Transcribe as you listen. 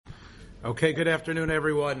Okay, good afternoon,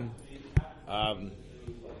 everyone.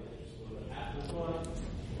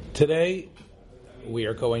 Today, we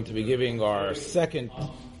are going to be giving our second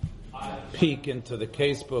peek into the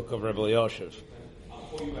casebook of Rebbe Yoshev.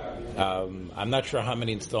 I'm not sure how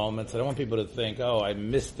many installments. I don't want people to think, I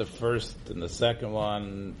missed the first and the second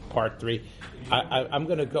one, part 3. I'm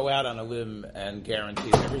going to go out on a limb and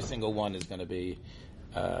guarantee that every single one is going to be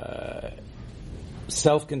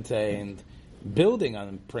self-contained, building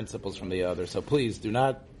on principles from the other. So please do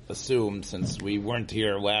not assume, since we weren't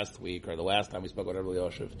here last week or the last time we spoke with Rebbe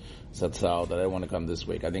Yoshev Zatzal, that I want to come this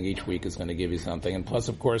week. I think each week is going to give you something. And plus,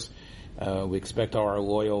 of course, we expect our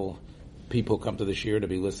loyal people come to this year to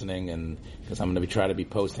be listening, and because I'm going to try to be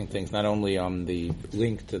posting things not only on the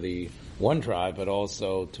link to the OneDrive, but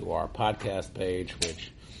also to our podcast page,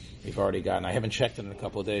 which we've already gotten. I haven't checked it in a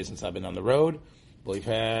couple of days since I've been on the road, but we've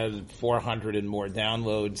had 400 and more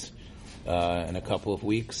downloads in a couple of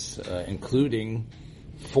weeks, including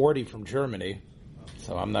 40 from Germany,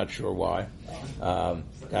 so I'm not sure why.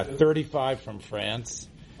 Got 35 from France,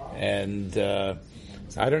 and so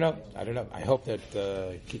I don't know. I hope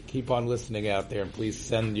that keep on listening out there, and please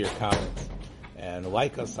send your comments and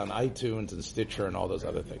like us on iTunes and Stitcher and all those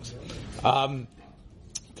other things.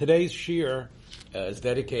 Today's shir is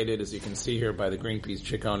dedicated, as you can see here, by the Greenpeace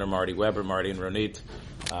chick owner Marty Weber, Marty and Ronit.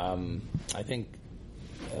 I think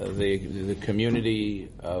the community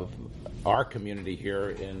of our community here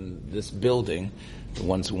in this building, the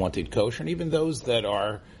ones who want to eat kosher, and even those that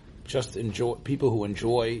are just people who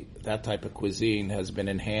enjoy that type of cuisine, has been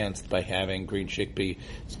enhanced by having green chickpea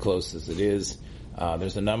as close as it is.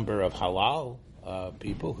 There's a number of halal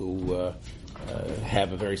people who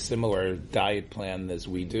have a very similar diet plan as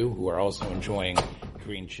we do, who are also enjoying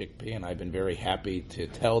green chickpea, and I've been very happy to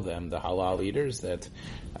tell them, the halal eaters, that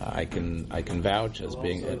I can vouch as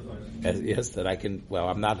being that I can. Well,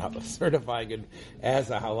 I'm not certifying as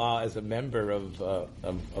a halal, as a member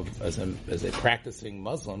as a practicing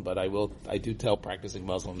Muslim, but I do tell practicing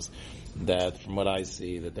Muslims that from what I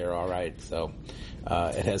see that they're all right. So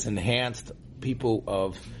it has enhanced people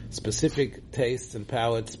of specific tastes and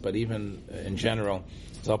palates, but even in general,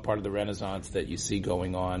 it's all part of the renaissance that you see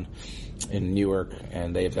going on in Newark,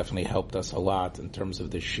 and they have definitely helped us a lot in terms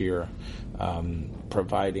of this year,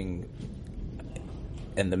 providing.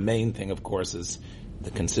 And the main thing, of course, is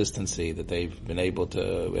the consistency that they've been able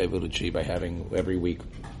to achieve by having every week,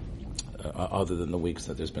 other than the weeks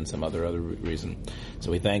that there's been some other reason.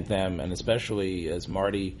 So we thank them, and especially as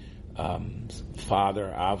Marty,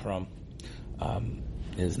 father Avram,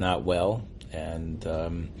 is not well,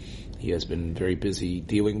 and he has been very busy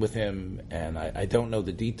dealing with him, and I don't know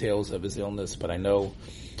the details of his illness, but I know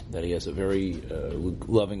that he has a very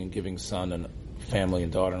loving and giving son and family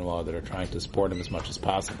and daughter-in-law that are trying to support him as much as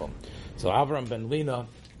possible. So Avram Ben Lina,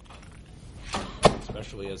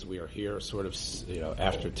 especially as we are here sort of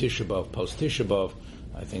after Tisha B'Av, post Tisha B'Av,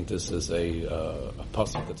 I think this is a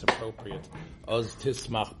pasuk that's appropriate. Oz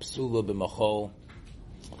tismach psula b'machol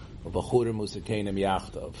v'churim usakenim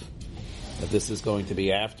yachtav. That this is going to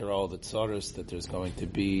be after all the tzaros, that there's going to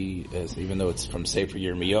be, even though it's from Sefer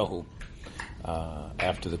Yirmiyahu,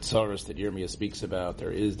 after the tzaros that Yirmiyah speaks about,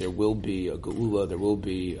 there will be a geula, there will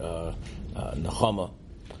be a nechama,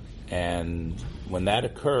 and when that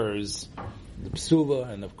occurs, the psula,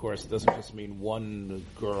 and of course it doesn't just mean one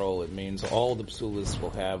girl, it means all the psulas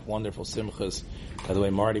will have wonderful simchas. By the way,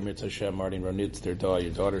 Marty Mirtz Hashem, Marty and Ronit, your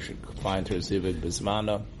daughter should find her zivig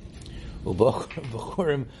bismana. I love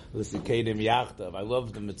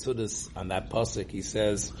the mitzudas on that pasuk. He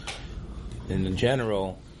says, in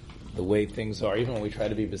general, the way things are, even when we try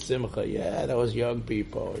to be besimcha, those young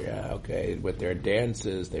people, okay, with their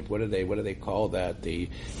dances, what do they call that? The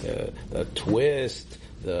twist,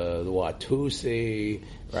 the watusi,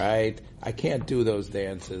 right? I can't do those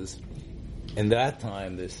dances. In that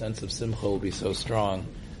time, the sense of simcha will be so strong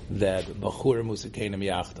that bachurim usakenim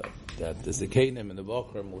yachta, that the zakenim and the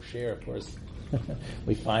bachurim will share. Of course,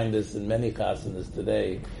 we find this in many chasanas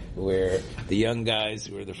today, where the young guys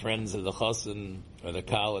who are the friends of the chassan or the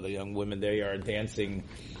kal or the young women, they are dancing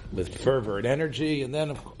with fervor and energy, and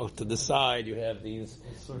then to the side you have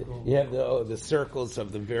the circles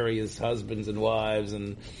of the various husbands and wives,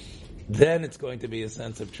 and then it's going to be a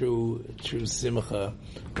sense of true simcha.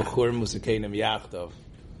 Bachurim usakenim yachtav.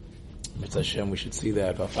 Mitzvah Hashem, we should see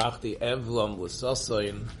that. V'afachti evlam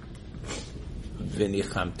l'sasoyin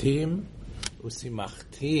v'nichamtim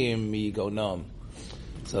usimachtim migonam.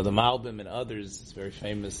 So the Malbim and others, it's very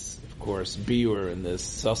famous, of course, biur in this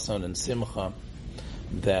sason and simcha,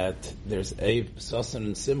 that there's sason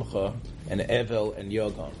and simcha and evel and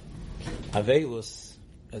yogon. Avelus,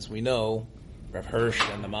 as we know, Rav Hirsch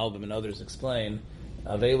and the Malbim and others explain,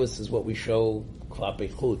 Avelis is what we show Klape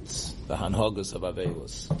Chutz, the Hanhogas of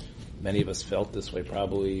Avelis. Many of us felt this way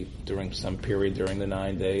probably during some period during the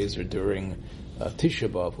 9 days or during Tisha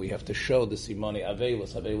B'Av. We have to show the Simoni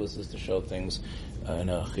Avelis. Avelis is to show things in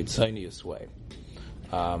a chitzonius way,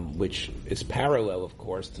 which is parallel, of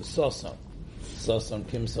course, to Sosan. Sosan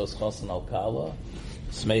Kimsos Chosan Al-Kala,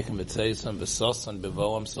 Smeichim V'Tzeisam, V'Sosan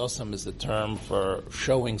B'Voam. Sosan is the term for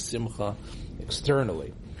showing Simcha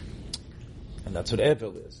externally. And that's what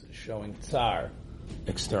Evel is, showing Tsar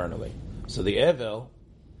externally. So the Evel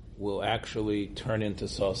will actually turn into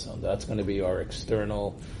Sosan. That's going to be our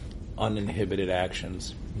external, uninhibited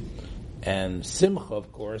actions. And Simcha,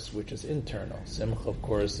 of course, which is internal. Simcha, of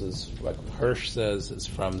course, is, like Hirsch says, is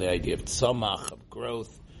from the idea of tzamach, of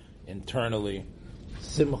growth, internally.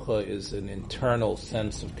 Simcha is an internal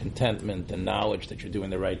sense of contentment and knowledge that you're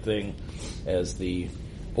doing the right thing. As the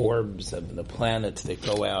orbs of the planets, they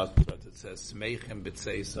go out, but it says Smeichem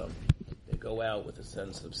B'Tzeisam. They go out with a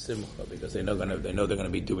sense of Simcha because they know they're going to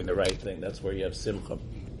be doing the right thing. That's where you have Simcha.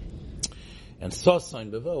 And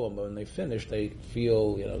Sosain Bevoam, when they finish, they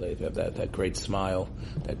feel, they have that great smile,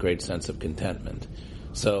 that great sense of contentment.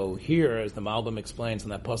 So here, as the Malbim explains in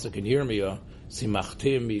that pasuk in Yirmiyah,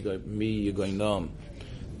 Simachtim mi Yigoinom.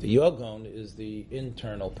 The Yogon is the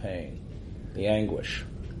internal pain, the anguish.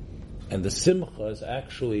 And the Simcha is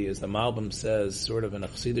actually, as the Malbim says, sort of in a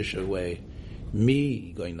Chassidish way,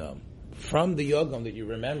 mi Yigoinom. From the Yogon that you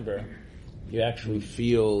remember, you actually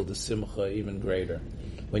feel the Simcha even greater.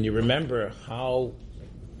 When you remember how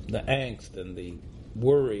the angst and the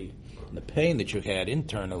worry and the pain that you had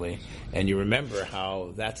internally, and you remember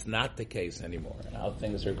how that's not the case anymore, and how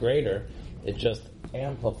things are greater, it just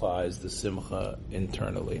amplifies the simcha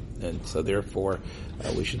internally. And so therefore,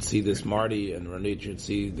 we should see this, Marty and Ronit should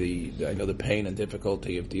see the pain and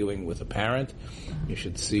difficulty of dealing with a parent. You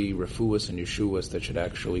should see refuas and yeshuas that should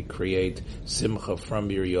actually create simcha from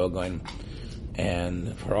your yogain,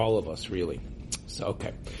 and for all of us, really. So,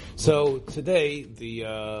 okay. So today,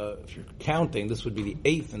 if you're counting, this would be the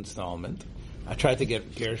 8th installment. I tried to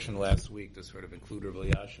get Gershon last week to sort of include Rav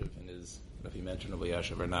Elyashiv in his, I don't know if he mentioned Rav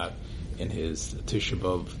Elyashiv or not, in his Tisha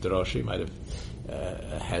B'Av Drosha. He might have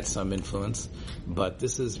had some influence. But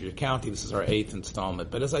this is, if you're counting, this is our 8th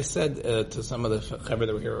installment. But as I said to some of the chaver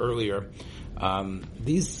that were here earlier, I'm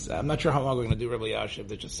not sure how long we're going to do Rav Elyashiv.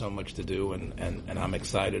 There's just so much to do, and I'm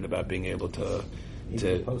excited about being able to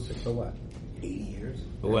posted for what? 80 years.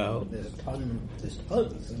 Well, there's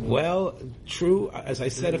tons. Well, true. As I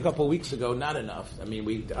said a couple of weeks ago, not enough. I mean,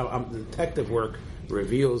 the detective work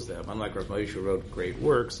reveals them. Unlike Rav Moshe, who wrote great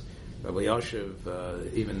works, Rav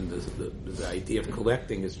Elyashiv, even the idea of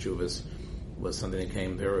collecting his tshuvas was something that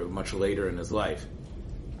came very much later in his life.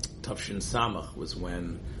 Tafshin Samach was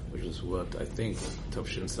which is what I think,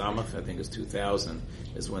 Tafshin Samach, I think is 2000,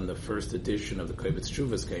 is when the first edition of the Kovetz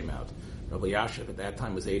Tshuvas came out. Rav Elyashiv at that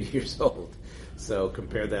time was 80 years old. So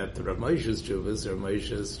compare that to Rav Moshe's Tshuvas. Rav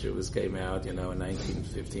Moshe's Tshuvas came out, in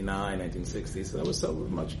 1959, 1960. So that was a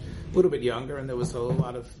little bit younger, and there was a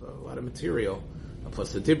lot of material.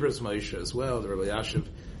 Plus the Dibros Moshe as well. The Rav Elyashiv,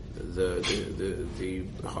 the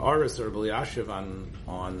Haaretz of Rav Elyashiv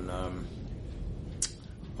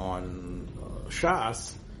on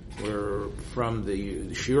Shas were from the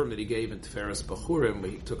shiurim that he gave in Tiferes Bachurim.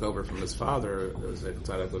 He took over from his father,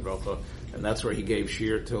 and that's where he gave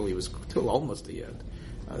shiur till almost the end.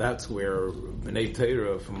 That's where Bnei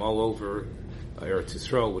Torah from all over Eretz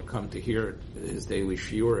Yisrael would come to hear his daily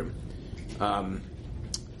shiurim.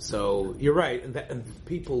 So you're right, and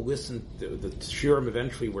people listened. The shiurim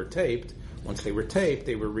eventually were taped. Once they were taped,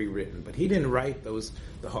 they were rewritten. But he didn't write those.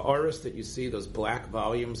 The Haaretz that you see, those black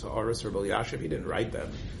volumes, Haaretz or Rav Elyashiv, he didn't write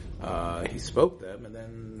them. He spoke them, and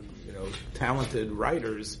then talented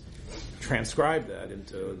writers transcribed that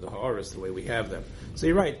into the Haaretz the way we have them. So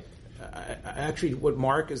you're right. Actually, what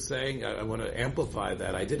Mark is saying, I want to amplify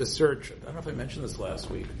that. I did a search. I don't know if I mentioned this last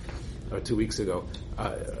week or 2 weeks ago.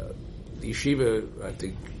 The yeshiva, I have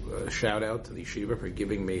to shout out to the yeshiva for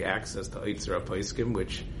giving me access to Eitzer HaPoskim,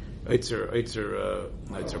 which Eitzer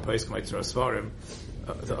Poskim, Eitzer Asfarim,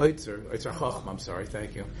 the Eitzer Chacham, I'm sorry,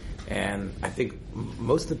 thank you. And I think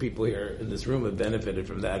most of the people here in this room have benefited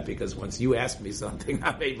from that, because once you ask me something,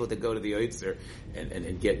 I'm able to go to the Eitzer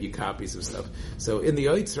and get you copies of stuff. So in the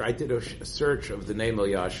Eitzer, I did a search of the name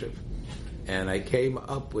Elyashiv, and I came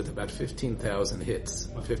up with about 15,000 hits,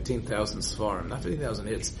 15,000 Svarim, not 15,000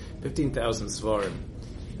 hits, 15,000 Svarim.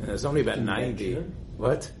 And there's only about 90.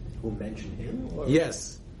 What? Who mentioned him? Or?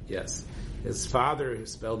 Yes. His grandfather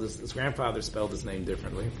spelled his name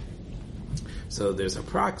differently. So there's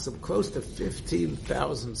approximately close to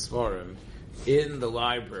 15,000 Svarim in the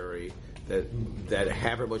library that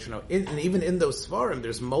have Rabbi Yosef. And even in those Svarim,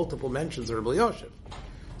 there's multiple mentions of Rabbi Yosef.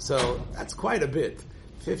 So that's quite a bit.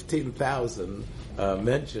 15,000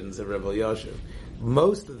 mentions of Rabbi Yosef.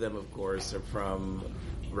 Most of them, of course, are from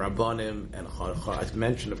Rabbanim and I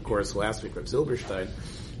mentioned, of course, last week Rav Zilberstein,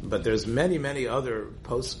 but there's many, many other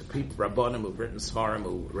Rabbanim who've written Svarim,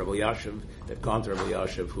 who Rabbi Yosef, that gone to Rabbi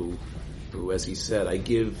Yosef, who, as he said,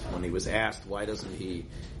 when he was asked, why doesn't he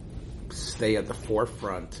stay at the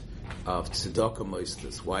forefront of Tzedakah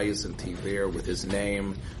Moistus? Why isn't he there with his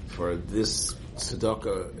name for this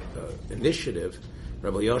Tzedakah initiative?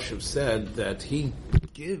 Rabbi Yosef said that he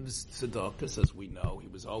gives tzedakahs, as we know. He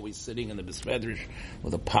was always sitting in the Besmedrash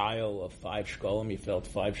with a pile of 5 shkolim. He felt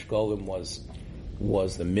 5 shkolim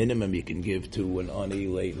was the minimum you can give to an ani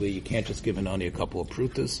lately. You can't just give an ani a couple of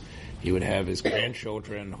prutas. He would have his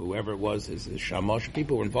grandchildren, whoever it was, his shamash,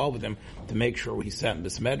 people who were involved with him, to make sure he sat in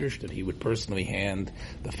Besmedrash, that he would personally hand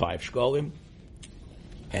the 5 shkolim.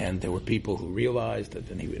 And there were people who realized that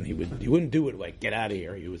then he wouldn't do it like get out of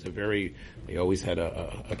here. He always had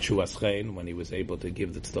a chuas chen when he was able to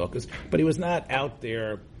give the tzedakahs, but he was not out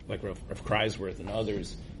there like Rav Kreisworth and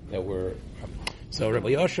others that were. So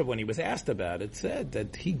Rabbi Yosef, when he was asked about it, said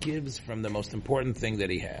that he gives from the most important thing that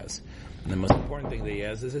he has, and the most important thing that he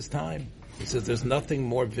has is his time. He says there's nothing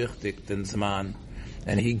more wichtig than zman.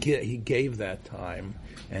 And he gave that time,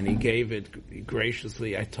 and he gave it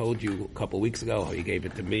graciously. I told you a couple of weeks ago how he gave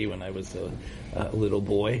it to me when I was a little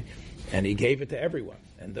boy, and he gave it to everyone.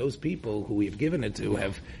 And those people who we've given it to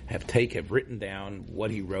have written down what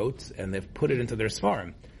he wrote, and they've put it into their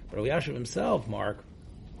svarim. But Rabbi Yosef himself, Mark,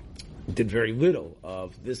 did very little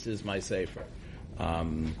of this is my sefer.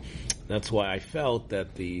 That's why I felt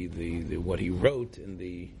that the what he wrote in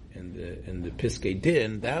the Piskei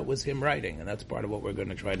Din, that was him writing, and that's part of what we're going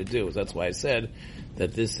to try to do. That's why I said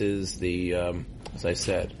that this is as I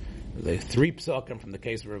said, the 3 psakim from the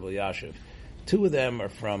case of Rabbi Yosef. 2 of them are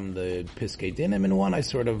from the Piskei Din, and one I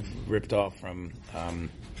sort of ripped off from,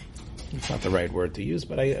 it's not the right word to use,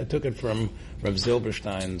 but I took it from Rav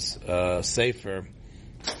Zilberstein's sefer.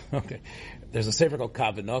 Okay. There's a sefer called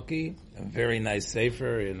Kavanoki, a very nice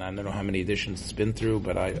sefer, and I don't know how many editions it's been through,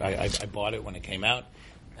 but I bought it when it came out.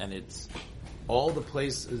 And it's all the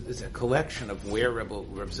places. It's a collection of where Rav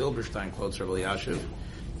Zilberstein quotes Rabbi Yosef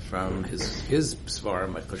from his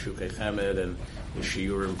svarim like Chashukei Chemed and his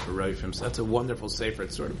shiurim for Reifim. So that's a wonderful sefer.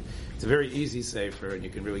 It's a very easy sefer, and you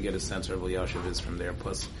can really get a sense of Rabbi Yosef is from there.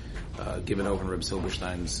 Plus, given over in Rav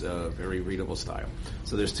Zilberstein's very readable style.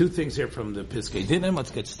 So there's 2 things here from the Piskei Dinim. Let's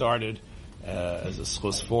get started as a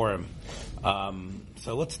schus forum.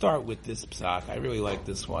 So let's start with this psak. I really like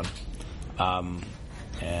this one.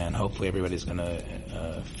 And hopefully everybody's going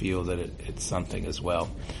to feel that it's something as well.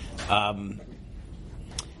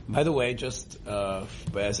 By the way, just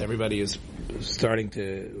as everybody is starting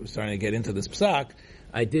to get into this psak,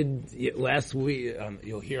 I did last week.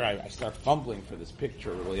 You'll hear I start fumbling for this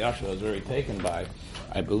picture of Rabbi Yosef I was very taken by.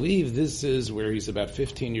 I believe this is where he's about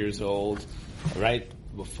 15 years old, right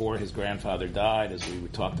before his grandfather died. As we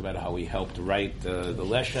talked about how he helped write the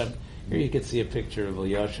Leshem. Here you can see a picture of Rabbi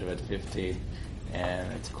Yosef at 15.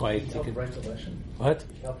 And it's quite... He helped write the Leshem? What?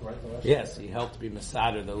 He helped write the Leshem? Yes, he helped be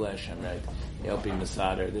Masader the Leshem, right? He helped be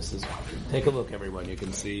Masader. This is... Take a look, everyone. You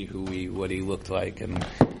can see what he looked like, and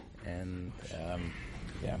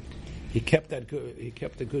yeah. He kept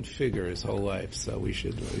a good figure his whole life, so we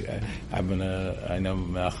should... I know,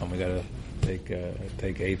 Malcolm, we gotta take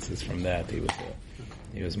eitzes from that. He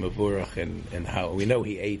was mavurach and how... We know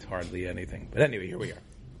he ate hardly anything. But anyway, here we are.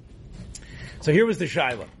 So here was the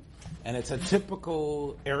Shaila. And it's a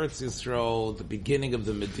typical Eretz Yisrael, the beginning of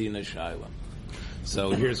the Medina Shaila. So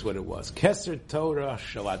here's what it was. Keser Torah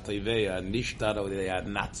Shalateveya Nishtaro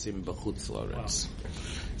Natzim B'chutz Loretz.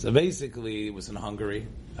 So basically it was in Hungary.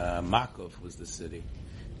 Makov was the city.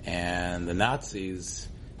 And the Nazis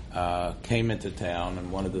came into town,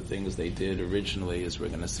 and one of the things they did originally, as we're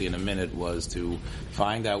going to see in a minute, was to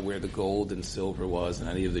find out where the gold and silver was and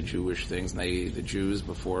any of the Jewish things. And the Jews,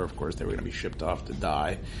 before, of course, they were going to be shipped off to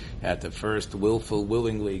die, had to first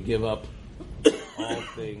willingly give up all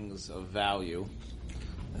things of value,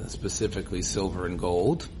 specifically silver and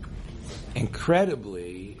gold.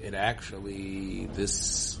 Incredibly,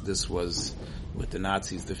 this was with the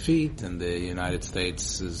Nazis' defeat and the United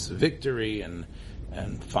States' victory and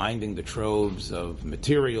finding the troves of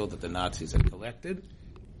material that the Nazis had collected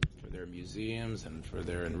for their museums and for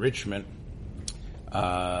their enrichment,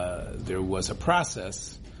 there was a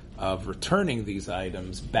process of returning these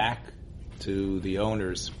items back to the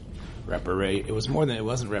owners. It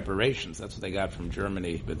wasn't reparations, that's what they got from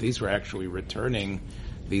Germany, but these were actually returning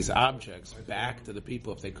these objects back to the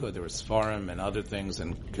people if they could. There was Sfarim and other things,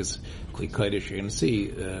 and because Kli Kodesh, you're going to see,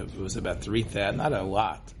 it was about 3,000, not a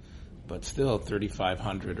lot, but still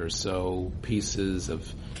 3,500 or so pieces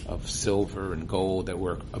of silver and gold that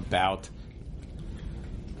were about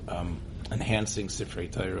enhancing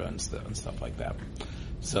Sifrei Torah and stuff like that.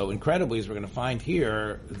 So incredibly, as we're going to find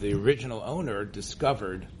here, the original owner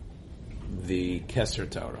discovered the Keser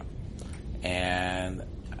Torah. And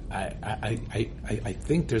I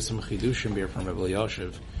think there's some chidushim here from Rabbi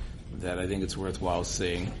Yoshev that I think it's worthwhile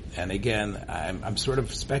seeing. And again, I'm sort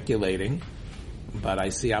of speculating, but I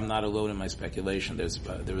see I'm not alone in my speculation.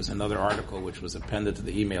 There was another article which was appended to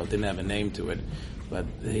the email, didn't have a name to it, but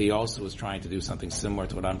he also was trying to do something similar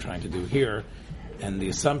to what I'm trying to do here. And the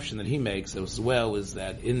assumption that he makes as well is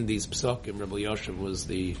that in these psukim, Rabbi Yoshev was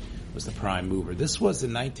the prime mover. This was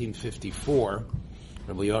in 1954.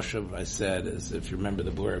 Rabbi Yoshev, I said, as if you remember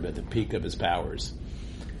the blurb, at the peak of his powers.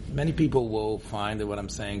 Many people will find that what I'm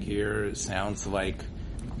saying here sounds like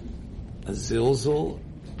a zilzal.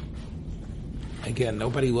 Again,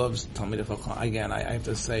 nobody loves Talmidei Chacham. Again, I have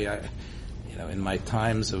to say, in my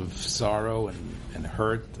times of sorrow and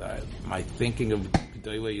hurt, my thinking of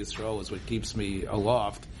Gedolei Yisrael is what keeps me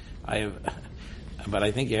aloft. But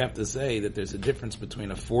I think you have to say that there's a difference between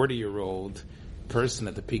a 40-year-old person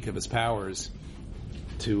at the peak of his powers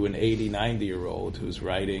to an 80, 90-year-old who's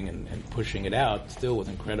writing and pushing it out still with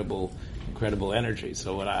incredible energy.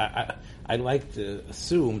 So what I like to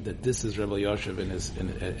assume that this is Rabbi Yoshev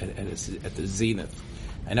at the zenith.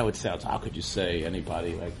 I know it sounds, how could you say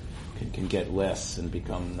anybody can get less and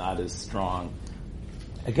become not as strong?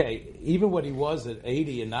 Okay, even what he was at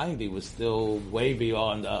 80 and 90 was still way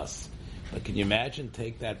beyond us. But can you imagine,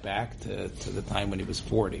 take that back to the time when he was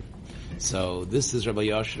 40? So this is Rabbi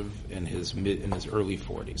Yoshev in his early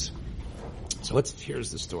 40s. So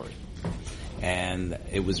here's the story. And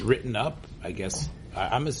it was written up, I guess,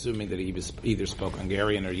 I'm assuming that he was either spoke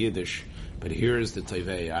Hungarian or Yiddish, but here's the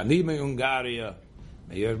Tevei. Ani me Hungaria,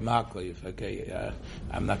 me'yer makliv. Okay,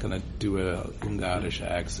 I'm not going to do a Hungarish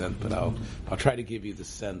accent, but I'll try to give you the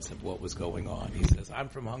sense of what was going on. He says, I'm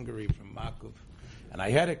from Hungary, from Makov, and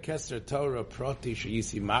I had a Keser Torah proti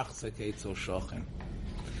she'yisi machzek etzel shochen.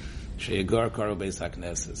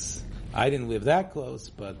 I didn't live that close,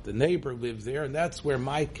 but the neighbor lived there, and that's where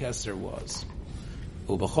my Keser was.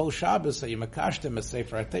 So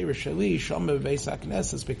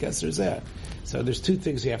there's two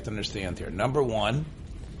things you have to understand here. Number one,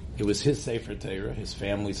 it was his Sefer Torah, his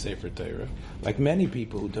family's Sefer Torah. Like many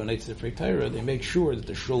people who donate Sefer Torah, they make sure that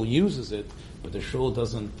the shul uses it, but the shul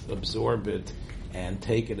doesn't absorb it and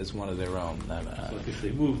take it as one of their own. So if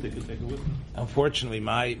they move, they could take it with them. Unfortunately,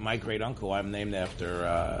 my great uncle, I'm named after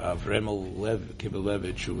Vremel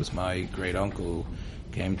Kibalevich, who was my great uncle who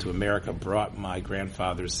came to America, brought my great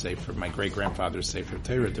grandfather's Sefer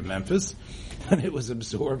Torah to Memphis, and it was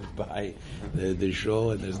absorbed by the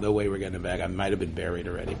shul, and there's no way we're getting it back. I might have been buried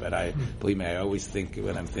already, but believe me, I always think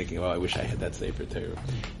when I'm thinking, I wish I had that Sefer Torah.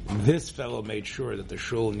 This fellow made sure that the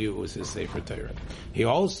shul knew it was his Sefer Torah. He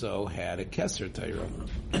also had a Keser Torah.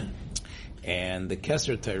 And the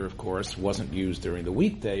Keser Torah, of course, wasn't used during the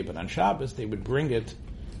weekday, but on Shabbos they would bring it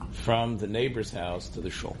from the neighbor's house to the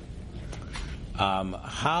shul.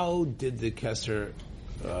 How did the Keser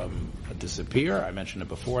disappear? I mentioned it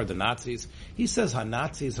before, the Nazis. He says,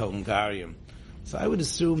 Ha-Nazis ha-Hungarian. So I would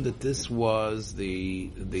assume that this was the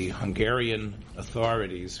Hungarian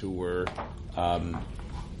authorities who were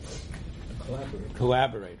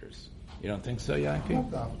collaborators. You don't think so, Yankee?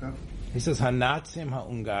 He says, Ha-Nazim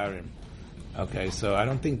ha-Ungarim. Okay, so I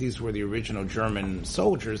don't think these were the original German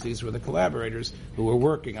soldiers. These were the collaborators who were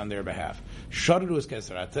working on their behalf. Shadru is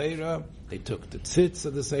Keser HaTorah. They took the tzitz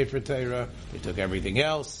of the Sefer Torah. They took everything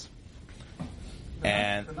else.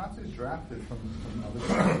 The Nazis drafted from other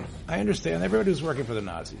countries. I understand. Everybody was working for the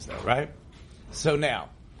Nazis, though, right? So now,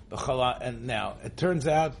 it turns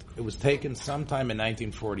out it was taken sometime in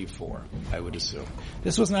 1944, I would assume.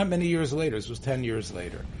 This was not many years later. This was 10 years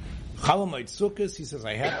later. Chalamoid Sukkos, he says,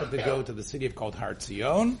 I happened to go to the city called Har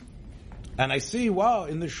Zion, and I see, wow,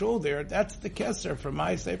 in the shul there, that's the Keser for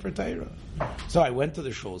my Sefer Torah. So I went to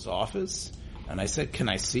the shul's office, and I said, can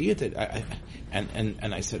I see it?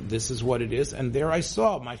 And I said, this is what it is. And there I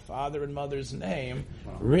saw my father and mother's name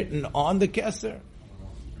written on the Keser.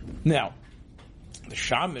 Now, the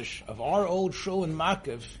Shamish of our old shul in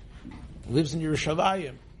Makiv lives in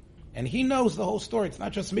Yerushalayim, and he knows the whole story. It's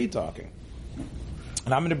not just me talking.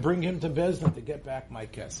 And I'm going to bring him to Bezdin to get back my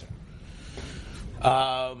Keser.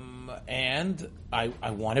 And I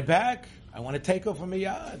want it back. I want to take off a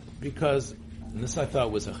miyad. Because, and this I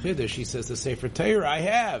thought was a chiddush, he says the Sefer Torah I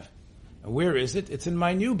have. And where is it? It's in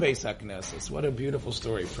my new Beis HaKnesses. What a beautiful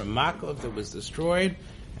story. From Makov that was destroyed.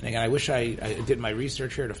 And again, I wish I did my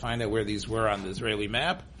research here to find out where these were on the Israeli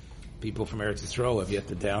map. People from Eretz Yisrael have yet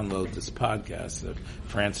to download this podcast of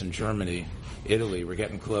France and Germany, Italy. We're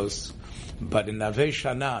getting close. But in Nave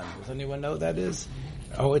Shanan, does anyone know what that is?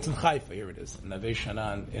 Oh, it's in Haifa. Here it is. Nave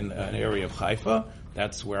Shanan, in an area of Haifa.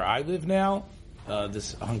 That's where I live now.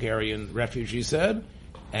 This Hungarian refugee said.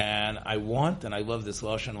 And I want, and I love this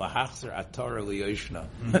Lashon, Lahachzer Atara Liyoshna.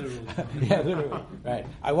 Yeah, literally. Right.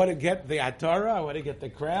 I want to get the Atara, I want to get the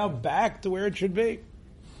crowd back to where it should be.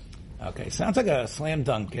 Okay, sounds like a slam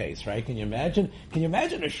dunk case, right? Can you imagine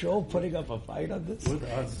a show putting up a fight on this? What are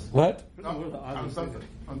the odds? What? No, I'm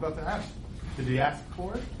about to ask. Did he ask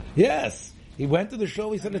for it? Yes. He went to the show,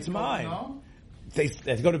 he said, it's mine. No? They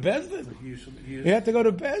had to go to Bezdin. He He had to go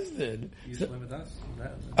to Bezdin.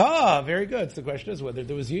 Very good. So the question is whether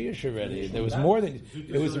there was Yish already. There was more than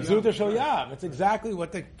it was Zuta Shoyam. That's exactly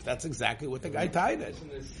what the guy tied it.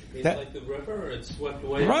 It's like the river, or it's swept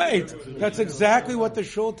away. Right. That's exactly what the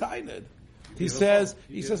shul tied it. He says,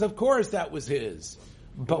 of course that was his.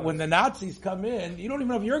 But when the Nazis come in, you don't even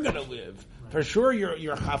know if you're going to live. For sure,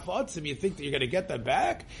 you're chafatzim. You think that you're going to get that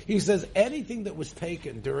back. He says anything that was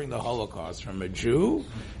taken during the Holocaust from a Jew,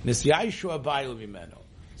 nisyaishu abaylu mimeno.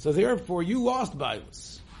 So therefore, you lost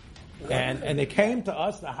bailus. And it came to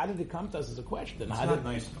us. Now, how did it come to us? Is a question. It's not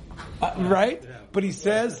nice. Right? But he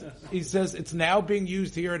says it's now being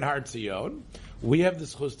used here in Har Zion. We have the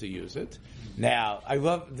schus to use it. Now, I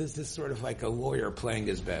love this. Is sort of like a lawyer playing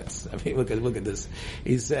his bets. I mean, look at this.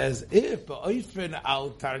 He says,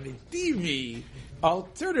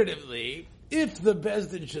 alternatively, if the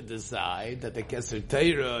Bezdin should decide that the Keser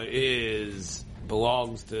Teira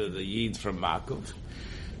belongs to the Yid from Makov,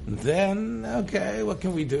 then okay, what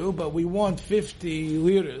can we do? But we want 50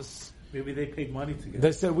 liras. Maybe they paid money to get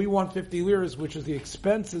They said we want 50 liras, which is the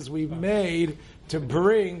expenses we made to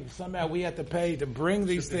bring. Somehow we had to pay to bring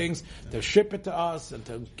these things, to ship it to us, and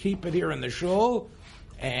to keep it here in the shul.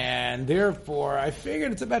 And therefore, I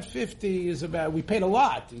figured it's about 50 is about. We paid a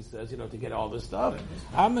lot. He says, to get all this stuff.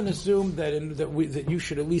 I'm going to assume that you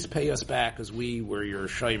should at least pay us back as we were your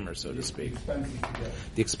shomer, so to speak.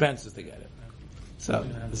 The expenses to get it. So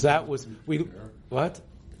that was what.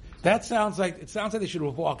 It sounds like they should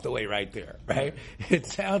have walked away right there, right? It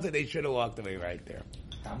sounds like they should have walked away right there.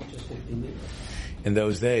 How much is 50 liras? In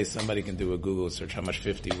those days, somebody can do a Google search how much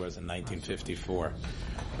 50 was in 1954.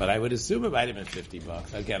 But I would assume it might have been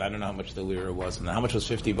 $50. Again, I don't know how much the lira was. And how much was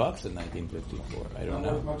 $50 in 1954? I don't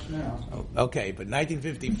know. Not much now. Oh, okay, but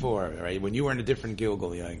 1954, right? When you were in a different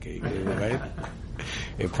Gilgal, Yankee, right?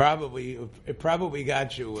 It probably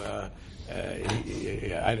got you,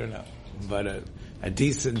 I don't know, but a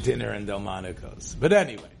decent dinner in Delmonico's. But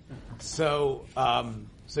anyway, so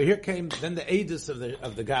here came then the Edus of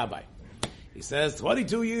the Gabbai. He says,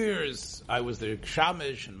 22 years I was the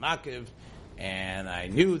Shamish and Makiv, and I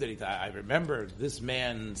knew that I remember this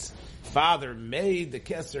man's father made the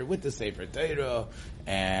Keser with the Sefer Torah,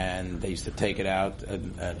 and they used to take it out,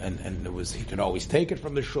 and he could always take it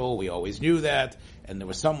from the shul. We always knew that, and there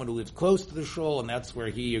was someone who lived close to the shul, and that's where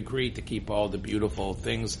he agreed to keep all the beautiful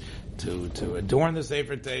things to adorn the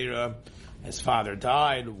Sefer Torah. His father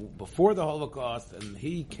died before the Holocaust, and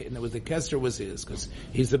the Keser was his because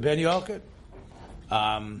he's the Ben Yochid.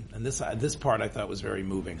 And this part I thought was very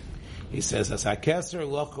moving. He says, "As hakeser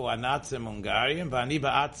lochu anatzim Hungarian, ba'ani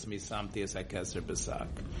ba'atzmi samti as hakeser b'sak."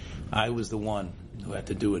 I was the one who had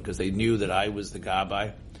to do it because they knew that I was the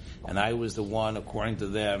Gabbai, and I was the one, according to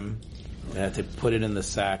them, that had to put it in the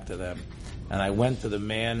sack to them. And I went to the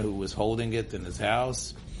man who was holding it in his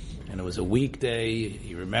house, and it was a weekday.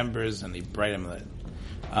 He remembers, and he brought him that.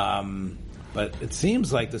 But it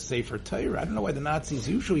seems like the Sefer Torah, I don't know why the Nazis,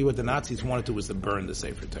 usually what the Nazis wanted to was to burn the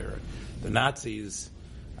Sefer Torah. The Nazis,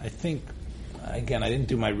 I think, again, I didn't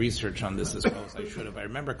do my research on this as well as I should have. I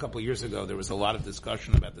remember a couple of years ago there was a lot of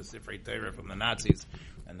discussion about the Sefer Torah from the Nazis,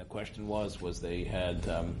 and the question was they had,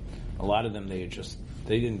 a lot of them they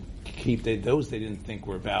didn't think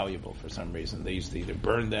were valuable for some reason. They used to either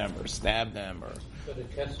burn them or stab them or... But the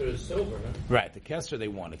Kesser is silver, no? Right, the Kesser they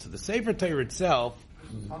wanted. So the Sefer Torah itself...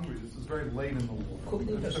 This is hungry. This is very late in the war. Could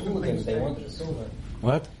be the hooligans. They wanted the silver.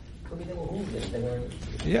 What? Could be they were hooligans. They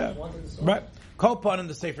wanted the silver. Right. Kolpon and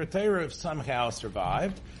the Sefer Torah somehow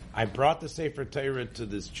survived. I brought the Sefer Torah to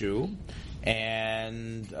this Jew,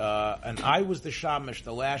 and I was the Shamish,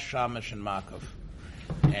 the last Shamish in Makov.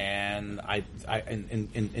 And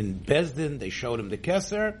in Bezdin, they showed him the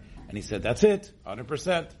Keser, and he said, "That's it,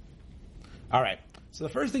 100%." All right. So the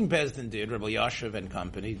first thing Bezdin did, Rabbi Yashiv and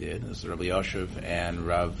company did, this is Rabbi Yashiv and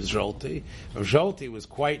Rav Zolti. Rav Zolti was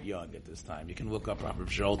quite young at this time. You can look up Rav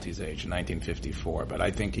Zolti's age in 1954, but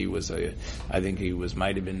I think he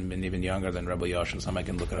might have been even younger than Rabbi Yashiv. Somebody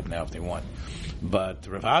can look it up now if they want. But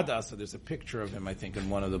Rav Hadassah, there's a picture of him, I think, in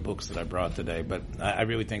one of the books that I brought today. But I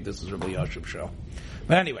really think this is Rabbi Yashiv's show.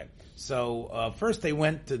 But anyway. So first they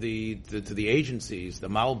went to the agencies, the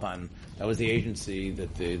Malban. That was the agency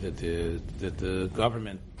that the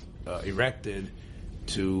government erected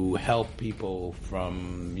to help people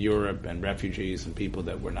from Europe and refugees and people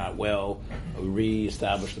that were not well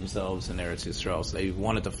reestablish themselves in Eretz Yisrael. So they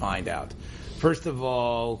wanted to find out. First of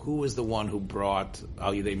all, who was the one who brought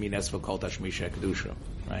Al Yidei Minesva Kol Tashmisha Kedusha,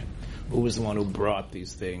 right? Who was the one who brought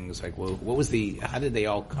these things? Like, well, how did they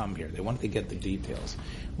all come here? They wanted to get the details.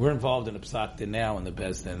 We're involved in a Psak Din now in the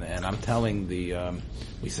Bezdin, and I'm telling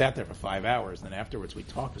we sat there for 5 hours, and afterwards we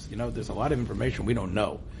talked. We said, there's a lot of information we don't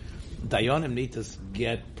know. Dayanim need to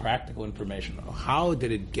get practical information. How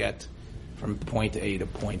did it get from point A to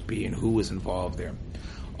point B, and who was involved there?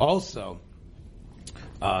 Also,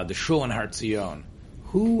 the Shul in Har Tzion,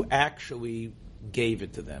 who actually gave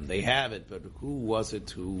it to them? They have it, but who was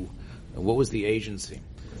it what was the agency?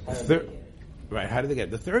 Right, how did they get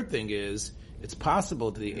it? The third thing is, it's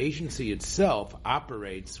possible that the agency itself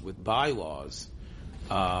operates with bylaws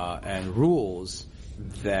and rules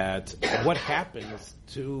that what happens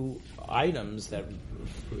to items that,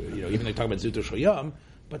 even they talk about Zuto Shoyam,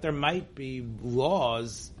 but there might be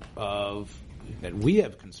laws that we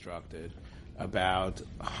have constructed about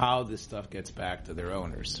how this stuff gets back to their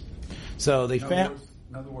owners. So they found...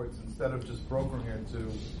 In other words, instead of just brokering it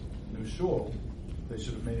to New Shul, they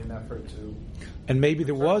should have made an effort to... And maybe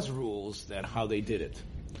there was rules that how they did it,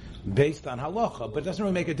 based on halacha, but it doesn't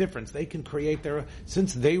really make a difference. They can create their...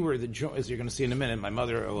 Since they were the joint, as you're going to see in a minute, my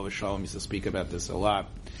mother, Olav Shalom, used to speak about this a lot.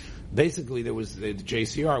 Basically, there was the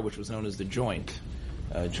JCR, which was known as the Joint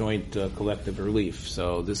Collective Relief.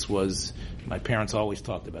 So this was... My parents always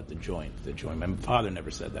talked about the joint. My father never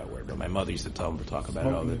said that word, but my mother used to tell him to talk about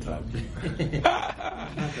it all the time.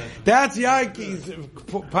 That's Yankees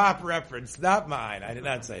pop reference, not mine. I did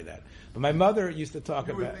not say that. But my mother used to talk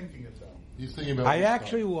about... You were thinking it, though. He's thinking about I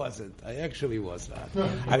actually wasn't. I actually was not.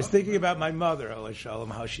 I was thinking about my mother, Ola Shalom,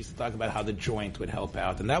 how she used to talk about how the joint would help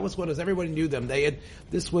out. And that was what, as everybody knew them,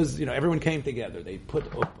 everyone came together. They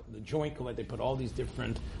put up the joint, they put all these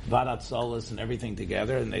different Vadat Solas and everything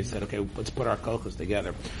together, and they said, okay, let's put our kochos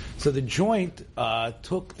together. So the joint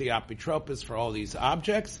took the apotropos for all these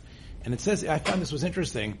objects, and it says, I found this was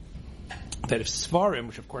interesting, that if Svarim,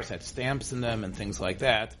 which of course had stamps in them and things like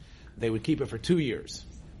that, they would keep it for 2 years.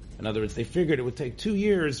 In other words, they figured it would take 2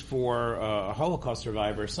 years for a Holocaust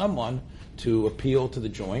survivor, someone, to appeal to the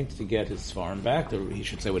joint to get his Svarim back. He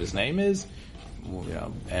should say what his name is,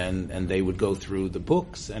 and they would go through the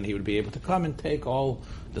books, and he would be able to come and take all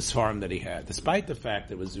the Svarim that he had, despite the fact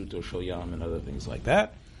that it was Zuto Shoyam and other things like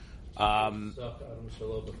that.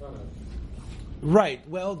 Right.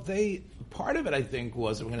 Well, part of it, I think,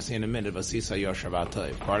 was, we're going to see in a minute, Vasisa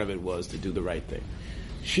Yoshavatay. Part of it was to do the right thing.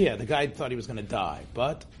 Shia, the guy thought he was going to die,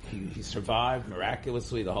 but he survived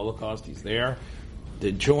miraculously the Holocaust. He's there.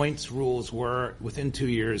 The joint's rules were within 2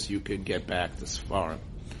 years you could get back the Svarim.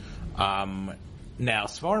 Now,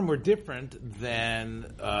 Svarim were different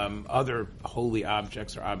than other holy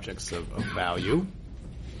objects or objects of value.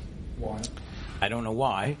 Why? I don't know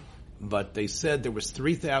why, but they said there was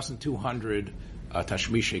 3,200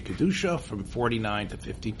 Tashmishe Kedusha from 49 to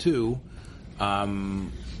 52.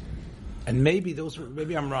 And maybe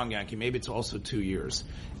I'm wrong, Yankee, maybe it's also 2 years.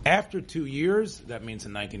 After 2 years, that means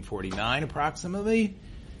in 1949 approximately,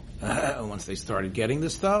 once they started getting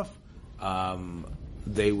this stuff,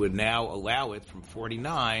 they would now allow it from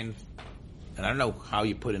 49, and I don't know how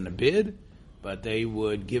you put in a bid, but they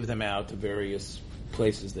would give them out to various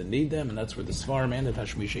places that need them, and that's where the Svarim and the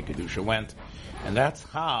Tashmishe Kedusha went. And that's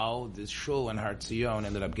how this Shul in Har Tzion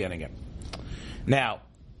ended up getting it. Now,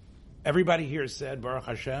 everybody here said, Baruch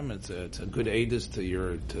Hashem, it's a good aidus to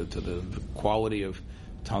the quality of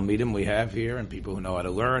Talmidim we have here, and people who know how to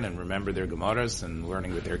learn and remember their Gemaras and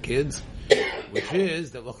learning with their kids, which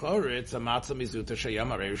is that l'chora it's a matzah mizuta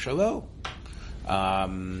sheyam arei shalo.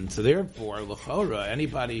 So therefore, l'chora,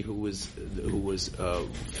 anybody who was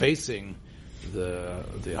facing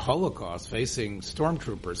the Holocaust, facing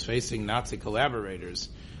stormtroopers, facing Nazi collaborators,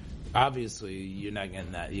 obviously you're not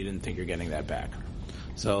getting that. You didn't think you're getting that back.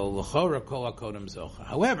 So l'chora kol hakodem zocha.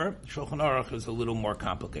 However, Shulchan Aruch is a little more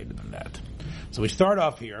complicated than that. So we start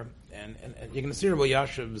off here, and you're going to see Rabbi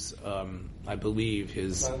Yashiv's, I believe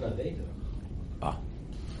his.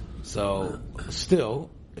 So still,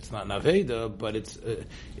 It's not an Aveda, but it's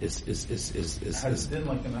Has been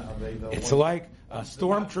like an Aveda. it's like a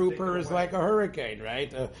stormtrooper is like a hurricane,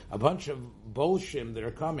 right? A bunch of bullshit that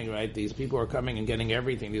are coming, right? These people are coming and getting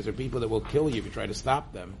everything. These are people that will kill you if you try to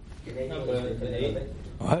stop them.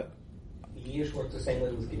 What? Years worked the same way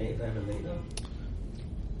with Geneva and Aveda.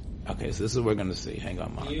 Okay, so this is what we're going to see. Hang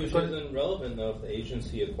on, Mark. Yush isn't relevant though if the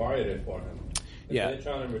agency acquired it for him. If they're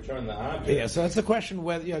trying to return the object. Yeah, so that's the question.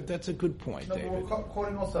 Whether that's a good point, No, David. but we're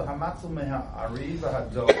quoting also Hamatzu Me'ari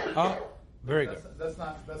V'Hadol. Oh, very good. That's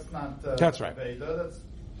not. That's right. Aveda, that's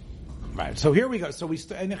Right. So here we go. So we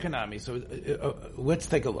in Echanami. So let's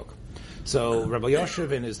take a look. So Rabbi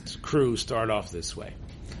Yoshev and his crew start off this way.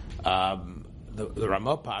 The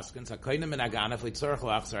Ramah Paskins Hakainim and Aganef Litzarach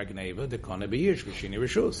Lachzar Gneva Dekona Beyish Kishini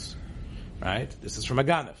Rishus. Right. This is from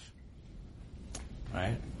Aganef.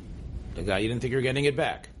 Right. The guy you didn't think you were getting it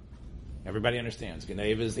back. Everybody understands.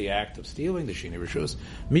 Gneva is the act of stealing. The Shini Rishus.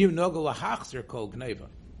 Miu Nogel Lahachzir Kol Gneva.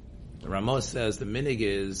 The Ramah says the minig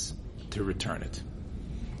is to return it.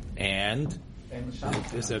 And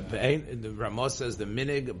the Ramah says the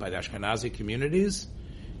minig by the Ashkenazi communities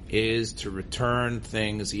is to return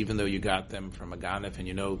things even though you got them from a ganef and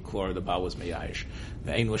you know Klor the Baal was meyayish.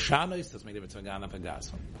 The Ein Lashanos doesn't make a difference ganef and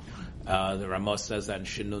gason. The Ramah says that in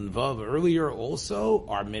Shinun Vav earlier also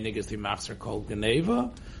our minig is the machzer kol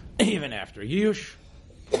geneva even after Yush.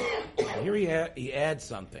 Here he adds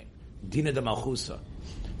something. Dina de Malchusa.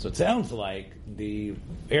 So it sounds like the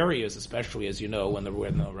areas, especially as you know, when the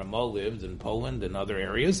Ramah lived in Poland and other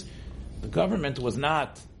areas, the government was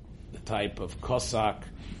not the type of Cossack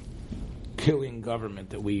killing government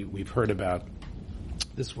that we've heard about.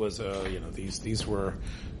 This was, these were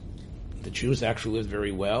the Jews actually lived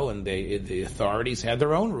very well, and the authorities had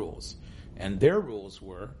their own rules, and their rules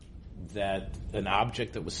were that an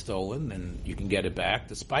object that was stolen, and you can get it back,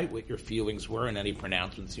 despite what your feelings were and any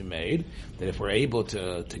pronouncements you made, that if we're able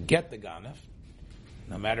to get the ganef,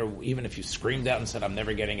 no matter, even if you screamed out and said, I'm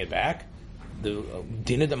never getting it back, the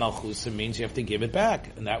Dina de Malchusa means you have to give it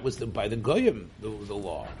back. And that was by the Goyim, the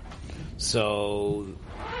law. So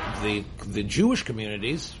the Jewish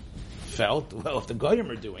communities felt, well, if the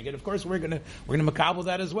Goyim are doing it, of course we're gonna makabel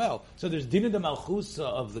that as well. So there's Dina de Malchusa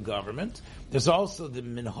of the government. There's also the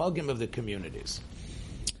minhagim of the communities.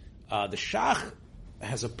 The Shach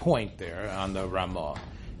has a point there on the Ramah.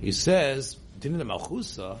 He says Dina de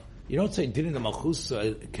Malchusa. You don't say Dina de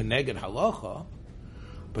Malchusa keneged halacha,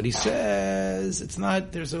 but he says it's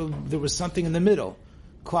not. There was something in the middle.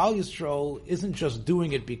 Klal Yisrael isn't just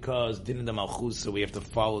doing it because Dina de Malchusa, we have to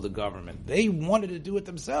follow the government. They wanted to do it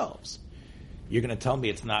themselves. You're going to tell me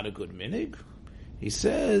it's not a good minig? He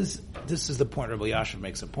says, this is the point Rabbi Yashav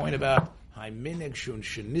makes a point about, Hai minig shun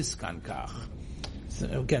sheniskan kach.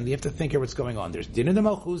 So again, you have to think here what's going on. There's Dina de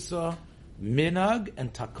Malchusa, minag,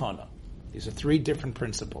 and takana. These are three different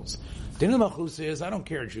principles. Dina de Malchusa is, I don't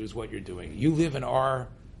care, Jews, what you're doing. You live in our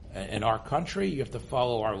country, you have to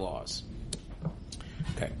follow our laws.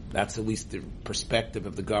 Okay, that's at least the perspective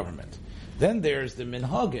of the government. Then there's the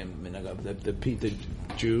minhagim, the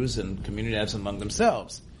Jews and communities among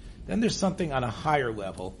themselves. Then there's something on a higher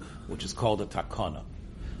level, which is called a takana.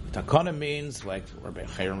 Takana means, like Rabbi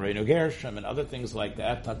Chayim Reinu Gershom and other things like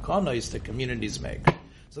that, takana is the communities make.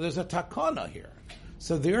 So there's a takana here.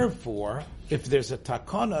 So therefore, if there's a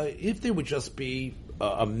takana, if there would just be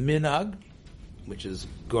a minag, which is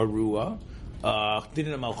garua,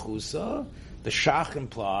 Dina Malchusa, the Shach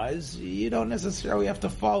implies you don't necessarily have to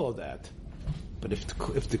follow that. But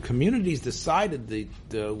if the communities decided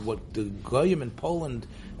what the Goyim in Poland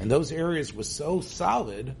and those areas was so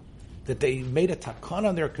solid that they made a takana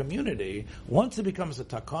on their community, once it becomes a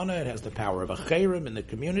takana, it has the power of a cherem in the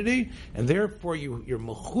community, and therefore you're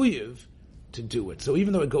mechuyev to do it. So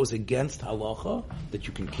even though it goes against halacha, that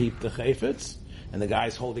you can keep the chayfetz, and the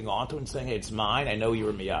guy's holding on to it and saying, hey, it's mine, I know you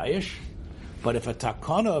were miyayish, but if a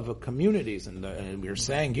takana of a communities, and we're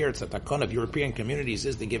saying here it's a takana of European communities,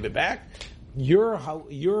 is to give it back, your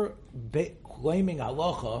claiming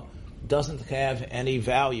halacha doesn't have any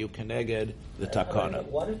value connected the takana.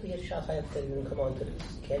 What if the Shachayat didn't come on to this?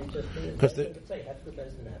 Can't just be because that's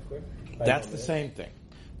the this. same thing.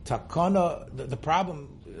 Takana. The problem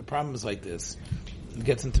is like this. It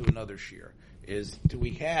gets into another shear. Is do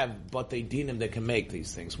we have but they dinim that can make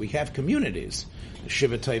these things? We have communities. The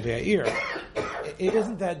Shiva Tov Ya'ir. It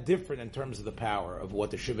isn't that different in terms of the power of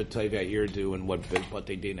what the Shiva Tov Ya'ir do and what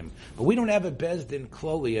they dinim. But we don't have a Bezdin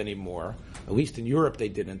Kloli anymore. At least in Europe they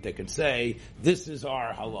didn't. They could say, this is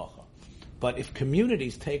our halacha. But if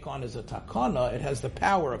communities take on as a takana, it has the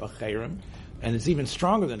power of a cherem and it's even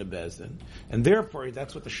stronger than a Bezdin, and therefore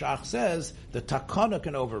that's what the Shach says, the Takana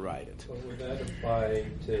can override it. Well, would that apply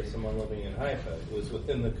to someone living in Haifa? It was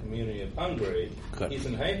within the community of Hungary. Good. He's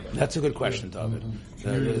in Haifa. That's a good question, David.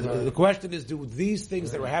 The question is, do these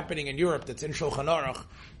things that were happening in Europe that's in Shulchan Aruch,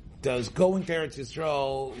 does going to Eretz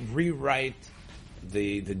Yisrael rewrite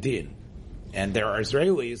the din? And there are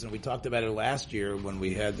Israelis, and we talked about it last year when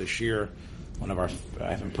we had the shir, I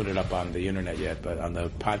haven't put it up on the internet yet, but on the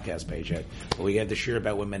podcast page yet, but we had the shir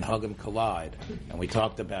about when Menhagim collide, and we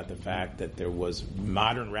talked about the fact that there was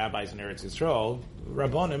modern rabbis in Eretz Yisrael,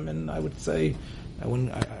 Rabbonim, and I would say, I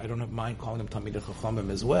don't mind calling them Talmidei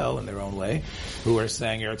Chachamim as well in their own way, who are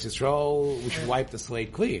saying Eretz Yisrael, we should wipe the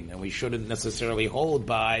slate clean, and we shouldn't necessarily hold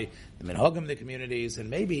by the Menhagim, the communities,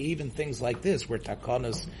 and maybe even things like this, where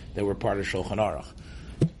takanas that were part of Shulchan Aruch.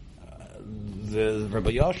 The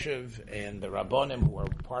Rabbi Yoshev and the Rabbonim, who are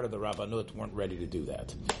part of the Rabbanut, weren't ready to do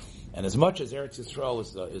that. And as much as Eretz Yisrael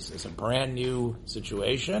is a brand new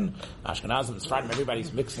situation, Ashkenazim and Sfardim,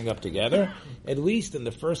 everybody's mixing up together. At least in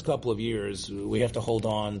the first couple of years, we have to hold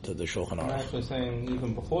on to the Shulchan Aruch. I'm actually saying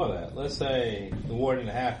even before that. Let's say the war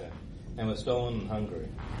didn't happen and was stolen in Hungary.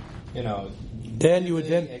 Then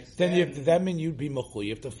that mean you'd be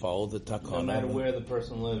mechuyev to follow the takana. No matter where the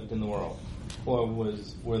person lived in the world. Or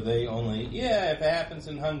were they only, if it happens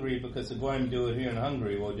in Hungary because the Goyim do it here in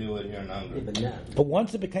Hungary, we'll do it here in Hungary. But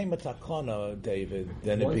once it became a takana, David,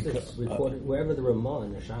 then once it's recorded, wherever the Ramah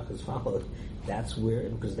and the Shach is followed, that's where,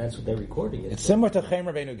 because that's what they're recording. It's similar to Chaim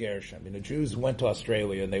Rabbeinu Gershom. The Jews went to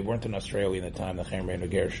Australia, and they weren't in Australia in the time of Chaim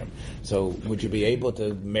Rabbeinu Gershom. So would you be able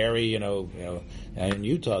to marry, and in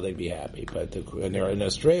Utah they'd be happy, but in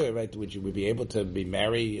Australia, right, would you be able to be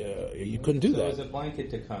married? You couldn't do that. So it was a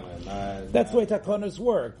blanket takana. That's the way takanas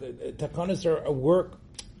work. Takanas are a work,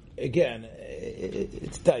 again,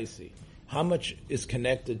 it's dicey. How much is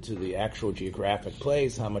connected to the actual geographic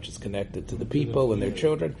place? How much is connected to the people and their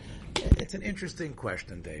children? It's an interesting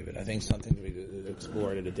question, David. I think something to be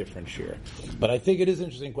explored at a different share. But I think it is an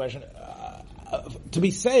interesting question. To be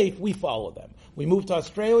safe, we follow them. We moved to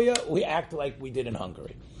Australia, we act like we did in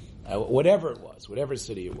Hungary. Whatever it was, whatever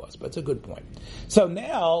city it was. But it's a good point. So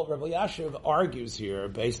now, Rabbi Yashiv argues here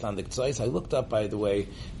based on the K'tzais. I looked up, by the way,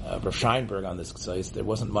 Rav Scheinberg on this K'tzais. There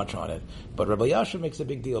wasn't much on it. But Rabbi Yashiv makes a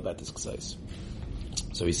big deal about this K'tzais.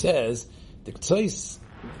 So he says, the K'tzais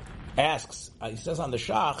asks, he says on the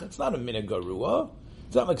Shach, it's not a minhag garua.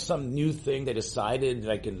 It's not like some new thing they decided,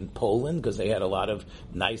 like in Poland, because they had a lot of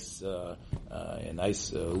nice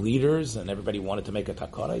leaders, and everybody wanted to make a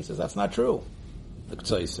takara. He says, that's not true. The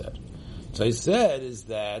K'tzai said. K'tzai said is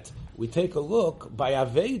that we take a look by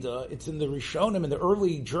Aveda. It's in the Rishonim, in the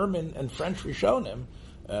early German and French Rishonim,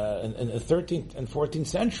 in the 13th and 14th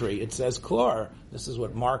century. It says, "Klar." This is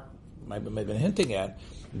what Mark might have been hinting at,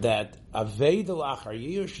 that Aveda lachar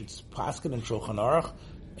yush, it's paskin and Shulchan Aruch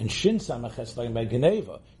and Shin Samach. It's talking about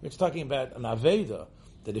Geneva. It's talking about an Aveda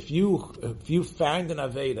that if you find an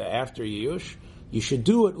Aveda after Yush, you should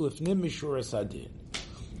do it lifnim mishuras hadin,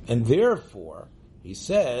 and therefore. He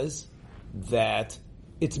says that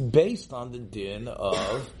it's based on the din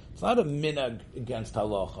of, it's not a minhag against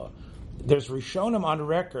halacha. There's Rishonim on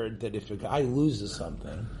record that if a guy loses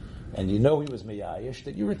something, and he was miyayish,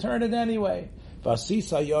 that you return it anyway.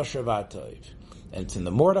 Vasisa yosher v'atayv. And it's in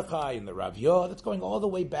the Mordechai, in the Rav Yoh, that's going all the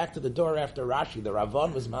way back to the door after Rashi. The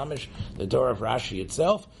Ravan was mamish, the door of Rashi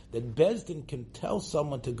itself, that Bezdin can tell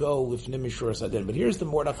someone to go with nimishur sadin. But here's the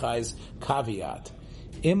Mordechai's caveat.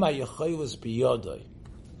 In other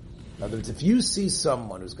words, if you see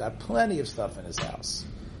someone who's got plenty of stuff in his house,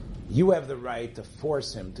 you have the right to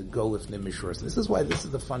force him to go with Nimishur. This is why this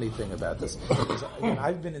is the funny thing about this.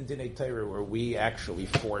 I've been in Dinei Torah where we actually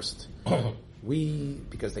forced,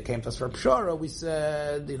 because they came to us for a pshara, we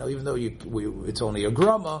said, even though it's only a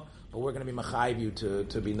grama, but we're going to be machayiv you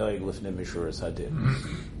to be noig with Nimishur hadin.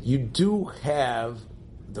 You do have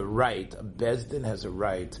the right, a Bezdin has a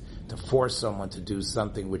right to force someone to do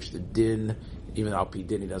something which the din, even al pi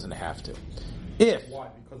din, he doesn't have to. Why?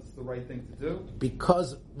 Because it's the right thing to do?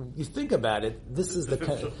 Because you think about it, this is the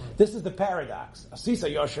paradox. Asisa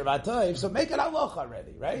yosher v'atayv, so make it halacha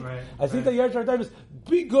already, right? Asisa yosher v'atayv is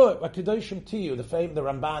be good. A kedoshim to you, the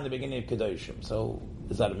Ramban, the beginning of kedoshim. So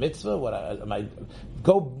is that a mitzvah?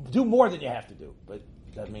 Go do more than you have to do, but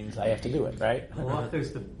that means I have to do it, right? Well,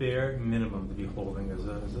 there's the bare minimum to be holding as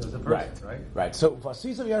a person, right? Right. So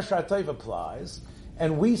Asisa yosher v'atayv applies,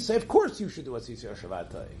 and we say, of course you should do Asisa yosher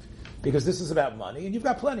v'atayv. Because this is about money, and you've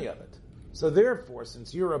got plenty of it. So therefore,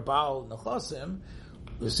 since you're a Baal Nechasim,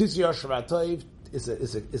 the Sisi Yosher v'atayv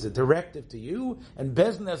is a directive to you, and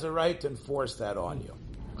Bezdin has a right to enforce that on you.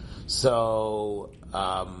 So,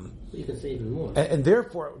 You can say even more. and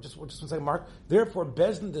therefore, just one second, Mark. Therefore,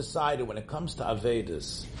 Bezdin decided when it comes to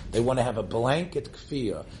Avedis, they want to have a blanket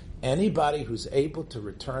kfiyah. Anybody who's able to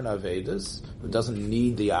return Avedis, who doesn't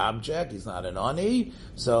need the object, he's not an ani,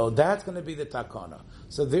 so that's going to be the takana.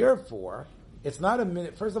 So therefore, it's not a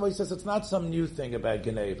minute. First of all, he says it's not some new thing about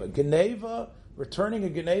Geneva. Geneva, returning a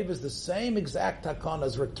Geneva is the same exact takana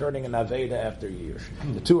as returning an Aveda after Yish.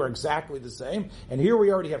 The two are exactly the same. And here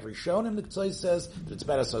we already have Rishonim, the Tzai says that it's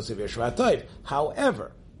better associated with Shvatayv.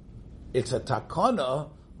 However, it's a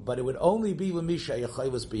takana, but it would only be L'misha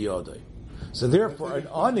Yechayvus B'yodai. So therefore, an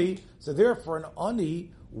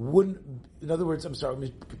ani wouldn't. In other words, I'm sorry. Let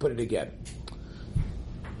me put it again.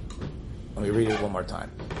 Let me read it one more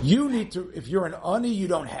time. You need to. If you're an ani, you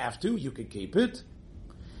don't have to. You can keep it.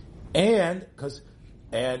 And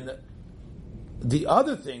the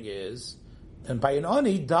other thing is, and by an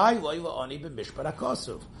ani, die loyla ani b'mishpat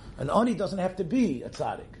hakasuv. An ani doesn't have to be a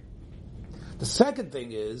tzaddik. The second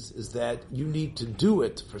thing is that you need to do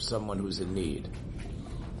it for someone who's in need.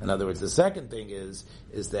 In other words, the second thing is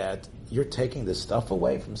that you're taking this stuff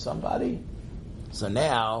away from somebody. So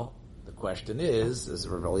now, the question is, as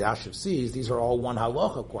Rav Elyashiv sees, these are all one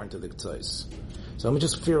halacha according to the K'tzais. So let me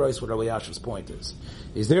just theorize what Rav Elyashiv's point is.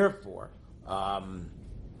 Is therefore,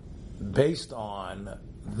 based on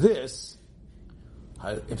this,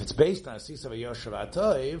 if it's based on a Sisa V'Yoshev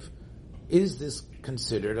Atayv, is this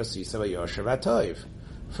considered a Sisa V'Yoshev Atayv?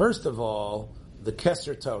 First of all, the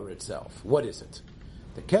Keser Torah itself. What is it?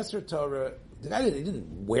 The Keser Torah, the guy he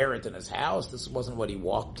didn't wear it in his house. This wasn't what he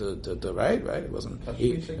walked to right. It wasn't.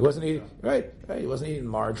 He wasn't eating right. He wasn't eating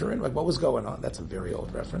margarine. Like what was going on? That's a very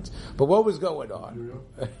old reference. But what was going on?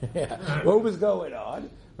 Yeah. What was going on?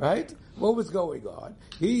 Right? What was going on?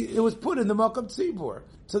 It was put in the Makam Tzibur.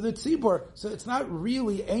 So the Tzibur. So it's not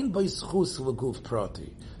really ein b'schus l'guf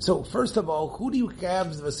prati. So first of all, who do you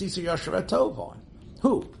have the Sisa Yasher Tov on?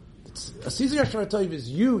 Who? Sisa Yasher Tov is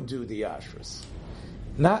you do the Yashras.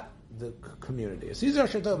 Not the community. Caesar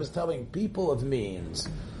Shatov is telling people of means,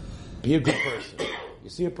 be a good person. You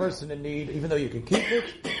see a person in need, even though you can keep it,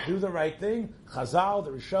 do the right thing. Chazal,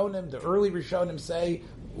 the Rishonim, the early Rishonim say,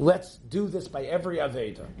 let's do this by every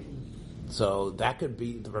Aveda. So that could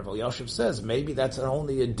be, the Rav Elyashiv says, maybe that's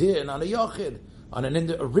only a din on a yochid, on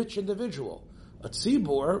a rich individual. A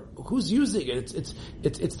tzibur, who's using it?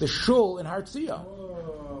 It's the shul in Hartzia.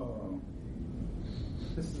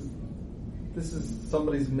 This is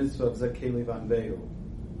somebody's mitzvah of Zakeli Van Beu.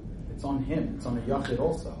 It's on him. It's on a yachid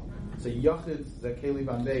also. It's a yachid Zakeli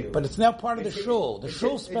Van Beu. But it's now part of the shul. The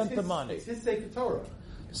shul spent the money. It's his Sefer Torah.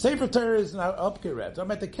 Sefer Torah is now upgraded.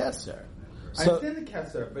 I'm at the Keser. So, I did the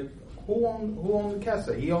Keser, but who owned the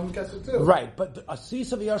Keser? He owned the Keser too. Right, but a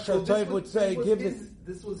Sisa of Yashar Tov would say,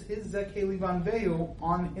 this was his Zakeli Van Beu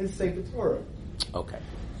on his Sefer Torah. Okay.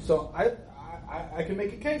 So I can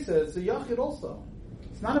make a case that it's a yachid also.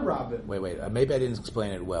 It's not a rabbin. Wait. Maybe I didn't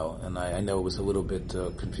explain it well, and I know it was a little bit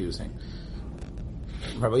confusing.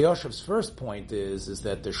 Rabbi Yoshev's first point is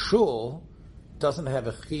that the shul doesn't have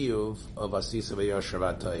a chiyuv of Asisa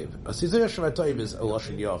v'Yoshev Atayv. Asisa v'Yoshev Atayv is a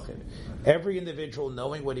lashon yochid. Every individual,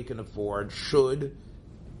 knowing what he can afford, should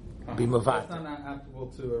be mavat. That's not applicable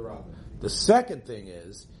to a rabbin. The second thing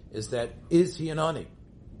is that is he an ani?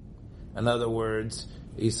 In other words,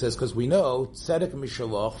 he says, because we know tzedek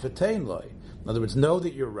mishaloch v'tein loy. In other words, know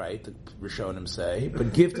that you're right, the Rishonim say,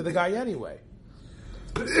 but give to the guy anyway.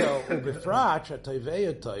 So, ubifrach ha'toivei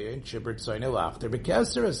ha'toyin shibur tzoynei lafter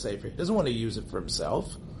b'keser ha'sefer. He doesn't want to use it for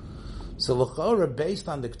himself. So, l'chora, based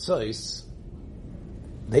on the k'tzois,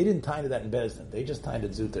 they didn't tie to that in Bezdin. They just tied to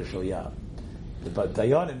Zuter Shalyam. But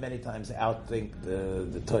Dayanim many times outthink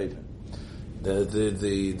the Toivim, the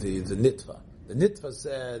Nitva. The Nitva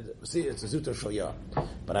said, see, it's a Zuter Shalyam.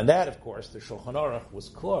 But on that, of course, the Shulchan Aruch was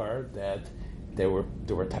clear that there were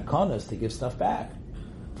takanas to give stuff back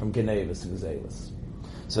from Genevas and Gezelis.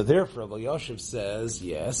 So therefore, Elyashiv says,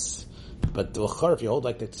 yes, but if you hold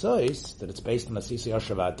like the Ktsois, that it's based on the Sisi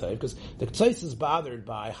Yashavatayv, because the Ktsois is bothered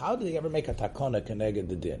by how did they ever make a takana keneged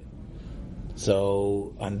the din?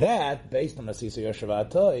 So on that, based on the Sisi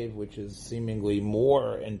Yashavatayv, which is seemingly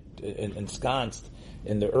more ensconced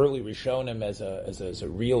in the early Rishonim as a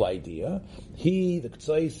real idea, the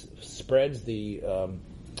Ktsois spreads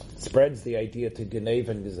the idea to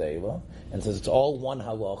Geneva and Gezela, and says it's all one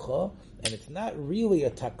halacha, and it's not really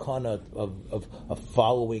a takana of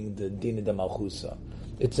following the Din de Malchusa.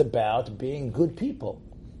 It's about being good people.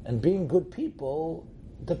 And being good people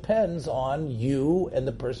depends on you and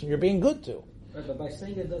the person you're being good to. Right, but by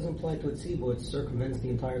saying it doesn't apply to a tzibur, it circumvents the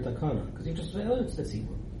entire takana. Because you just say, oh, it's the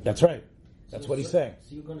tzibur. That's right. That's what he's saying.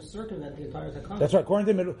 So you're going to circumvent the entire takana. That's right.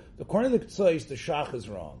 According to the Ktsois, the Shach is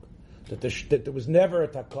wrong. That there was never a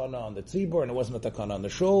takana on the tzibur, and it wasn't a takana on the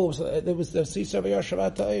shul. There was the Sisa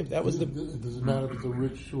v'Yashavat Ta'iv. That was the. Does it matter if it's a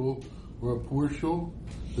rich shul or a poor shul?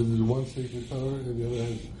 Does one say takana and the other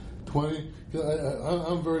has 20?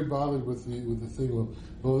 I'm very bothered with the thing of,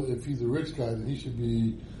 well, if he's a rich guy, then he should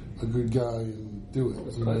be a good guy and do it.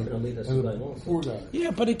 And the poor guy.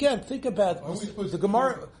 Yeah, but again, think about the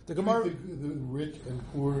Gemara. The rich and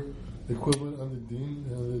poor equivalent on the din.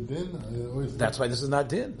 That's why this is not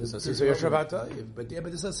din. This is Sisa Yashavat Ta'iv. But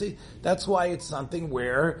this is that's why it's something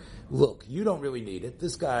where, look, you don't really need it.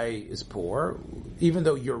 This guy is poor, even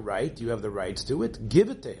though you're right. You have the rights to it. Give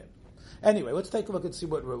it to him. Anyway, let's take a look and see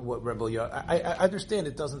what Rebbe Yochanan. I understand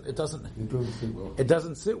it doesn't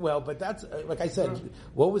sit well. But that's like I said.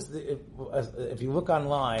 What was if you look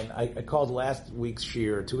online? I called last week's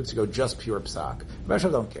shiur 2 weeks ago just pure psak.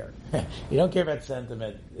 Russia don't care. You don't care about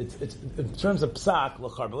sentiment. It's in terms of psak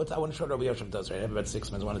lachar. But I want to show what Rebbe Yochanan does. Right, I have about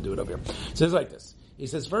 6 minutes. I want to do it over here. So it's like this. He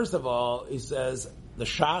says first of all, he says the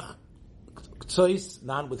shach. Ktsois,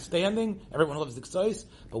 notwithstanding, everyone loves the Ktsois,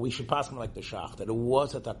 but we should pass him like the Shach, that it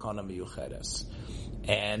was a takana miyuchedes.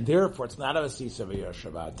 And therefore, it's not a Sisa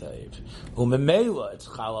v'Yashavat Ta'iv. Umemela, it's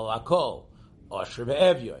Chalal Hakol, Asher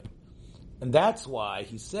ve'Evyoy. And that's why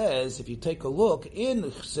he says, if you take a look in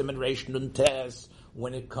Siman Reish Nun Tes,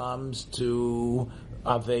 when it comes to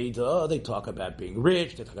Aveda, they talk about being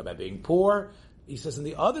rich, they talk about being poor. He says in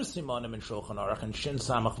the other simanim in Shulchan Aruch and Shin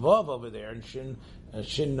Samach Vav over there, and Shin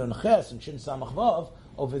Nun Ches and Shin Samach Vav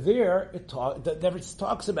over there, it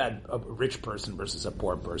talks about a rich person versus a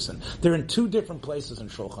poor person. They're in two different places in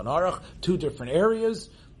Shulchan Aruch, two different areas,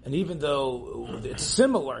 and even though it's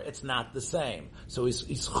similar, it's not the same. So he's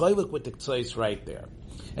chaylik with the ktsois right there,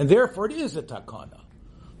 and therefore it is a takana.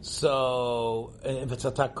 So if it's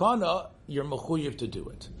a takana, you're mechuyev to do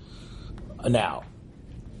it. Now.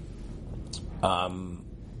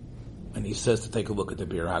 And he says to take a look at the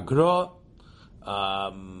Bir Hagra.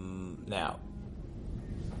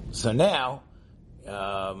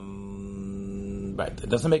 Right, it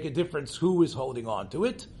doesn't make a difference who is holding on to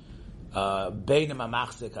it. Beinim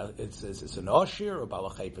Amachzik, it's an Oshir, or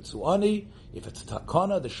Balachayfet Suani. If it's a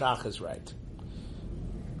Takana, the Shach is right.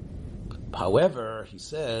 However, he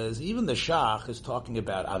says, even the Shach is talking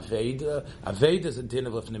about Aveda. Aveda is a din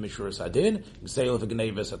of Lefnim Mishuras Adin. Gzeil of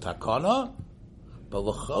Gneva is a Takana. But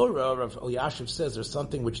L'chora, Rav Elyashiv says there's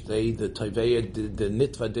something which the Taiveya, the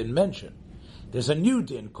Nitva didn't mention. There's a new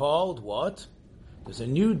din called what? There's a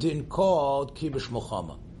new din called Kibush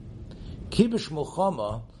Mulchama. Kibush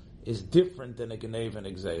Mulchama is different than a Gneva and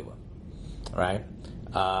a Gzeila. Right?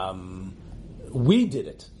 We did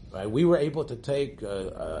it. Right? We were able to take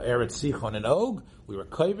Eretz Sichon and Og. We were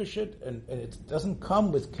kovish it, and it doesn't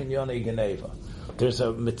come with Kinyone Geneva. There's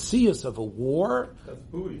a mitzias of a war. That's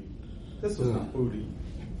booty. This was not booty.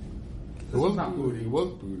 It was not booty. It was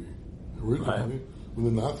booty originally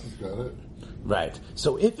when the Nazis got it. Right.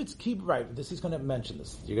 So if it's he's going to mention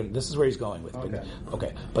this. This is where he's going with.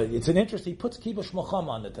 Okay. But it's an interest. He puts kibush mulchama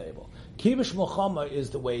on the table. Kibush mulchama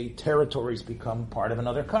is the way territories become part of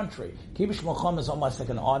another country. Kibush mulchama is almost like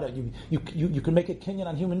an honor. You can make a kinyan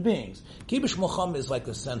on human beings. Kibush mulchama is like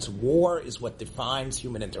the sense war is what defines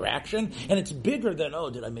human interaction, and it's bigger than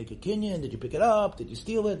did I make a kinyan? Did you pick it up? Did you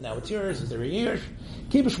steal it? Now it's yours. Is there a year?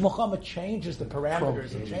 Kibush mulchama changes the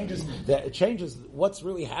parameters. It changes what's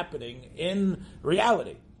really happening in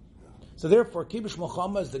reality. So therefore, Kibush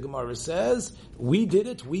Mulchama, as the Gemara says, we did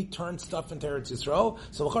it, we turned stuff into Eretz Yisrael.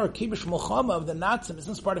 So Kibush Mulchama of the Nazim,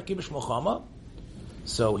 isn't this part of Kibush Mulchama?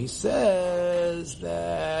 So he says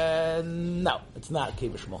that, no, it's not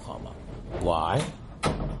Kibush Mulchama. Why?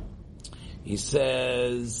 He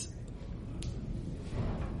says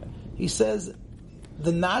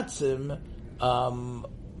the Nazim,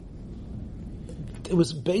 it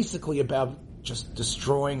was basically about just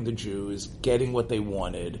destroying the Jews, getting what they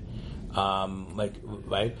wanted,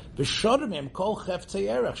 right?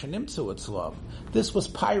 This was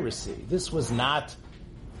piracy. This was not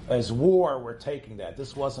as war. We're taking that.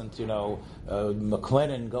 This wasn't,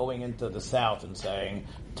 McLennan going into the South and saying,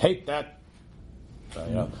 "Take that,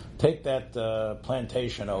 take that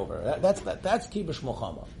plantation over." That's Kibush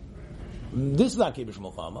Mulchama. This is not Kibush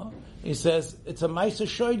Mulchama. He says it's a Ma'aser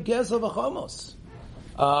Shoyd Gezel v'Chomos.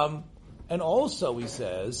 And also, he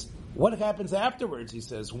says, what happens afterwards? He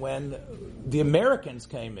says, when the Americans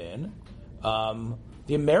came in,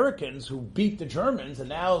 the Americans who beat the Germans, and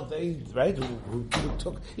now who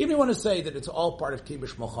took, even if you want to say that it's all part of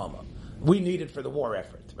Kibush Mulchama, we need it for the war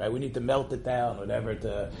effort, right? We need to melt it down, whatever,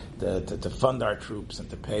 to fund our troops and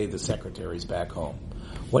to pay the secretaries back home.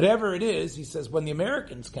 Whatever it is, he says, when the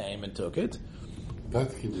Americans came and took it,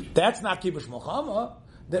 that's not Kibush Milchama.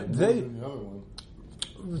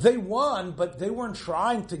 They won, but they weren't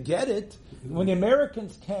trying to get it. When the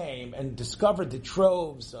Americans came and discovered the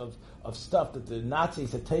troves of stuff that the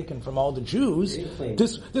Nazis had taken from all the Jews,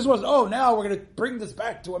 this was, now we're going to bring this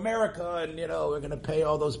back to America, and we're going to pay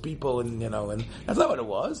all those people, and that's not what it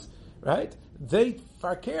was, right? They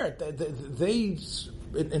farkert, they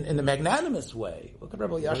in a magnanimous way. Look at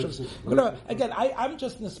Rabbi Yashiv's. Again, I'm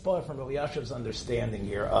just inspired from Rabbi Yashiv's understanding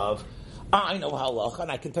here of, I know halacha,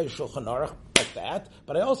 and I can tell you Shulchan Aruch like that,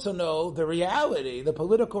 but I also know the reality, the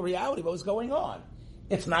political reality of what was going on.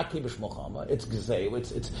 It's not Kibush Milchama. It's Gezeil.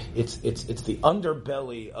 It's the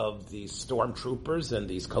underbelly of these stormtroopers and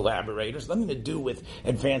these collaborators. Nothing to do with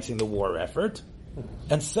advancing the war effort.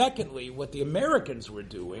 And secondly, what the Americans were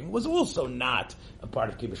doing was also not a part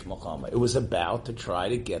of Kibush Milchama. It was about to try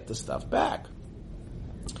to get the stuff back.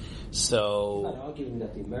 So, I'm not arguing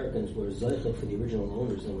that the Americans were zeicha for the original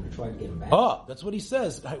owners and would have tried to get them back. Oh, that's what he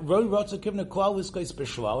says.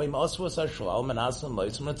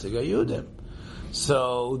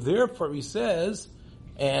 So therefore he says,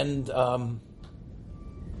 and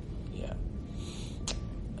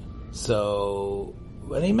so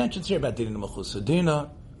when he mentions here about Dina Mechusadina,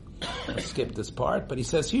 I'll skip this part, but he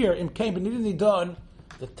says here, Im Kain Benidin Nidan,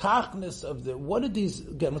 the tachnis of what did these,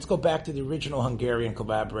 again, let's go back to the original Hungarian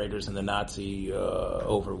collaborators and the Nazi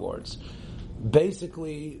overlords.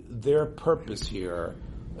 Basically, their purpose here,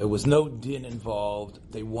 there was no din involved.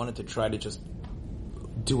 They wanted to try to just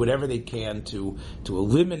do whatever they can to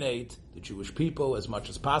eliminate the Jewish people as much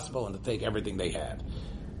as possible and to take everything they had.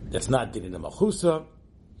 That's not din in the Malchusa,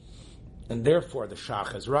 and therefore the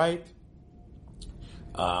Shach is right.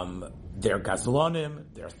 They're Gazlonim,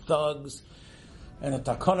 they're thugs, and the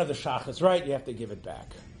Takana of the Shach is right, you have to give it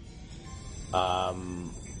back.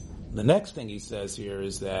 The next thing he says here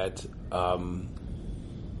is that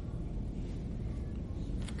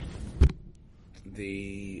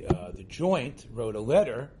the Joint wrote a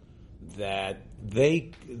letter that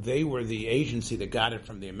they were the agency that got it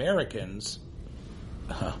from the Americans.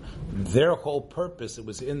 Their whole purpose, it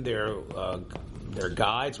was in their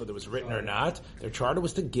guides, whether it was written or not, their charter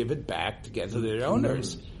was to give it back to their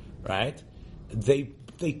owners, right? They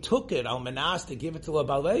took it, al-manas, to give it to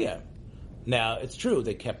Labaleya. Now, it's true,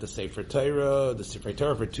 they kept the Sefer Torah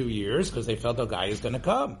for 2 years because they felt the guy is going to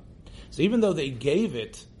come. So even though they gave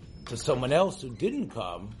it to someone else who didn't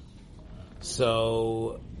come,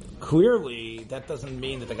 so clearly that doesn't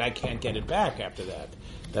mean that the guy can't get it back after that.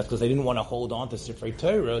 That's because they didn't want to hold on to Sefer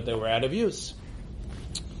Torah that were out of use.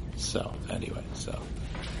 So, anyway,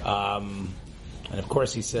 and of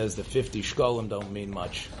course he says the 50 shkolim don't mean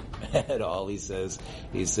much at all. He says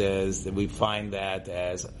that we find that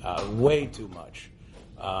as way too much.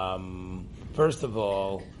 First of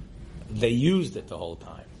all, they used it the whole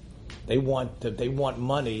time. They want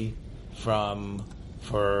money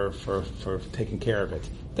for taking care of it.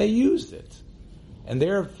 They used it. And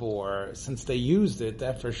therefore, since they used it,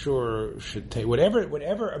 that for sure should take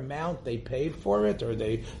whatever amount they paid for it, or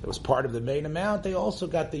it was part of the main amount. They also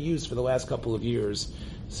got the use for the last couple of years,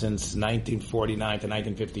 since 1949 to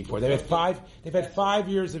 1954. They've had 5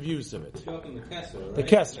 years of use of it. You're talking the Kesser, right? The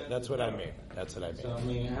Kesser. That's what I mean. So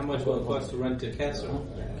how much will it cost to rent a Kesser?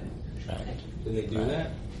 Right. Did they do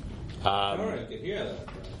that? I could hear that.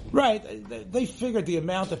 Right. They figured the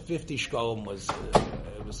amount of 50 shkolim was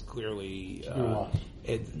clearly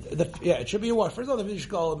it should be a wash. First of all, the 50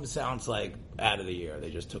 shkolim sounds like out of the air. They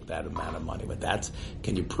just took that amount of money, but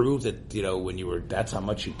can you prove that when that's how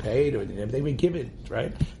much you paid, or they would give it,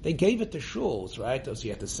 right? They gave it to shuls, right? So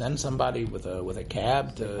you have to send somebody with a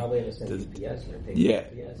cab to probably have to send UPS, yeah,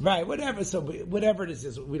 right. Whatever. So whatever it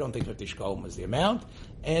is, we don't think 50 shkolim was the amount.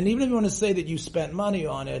 And even if you want to say that you spent money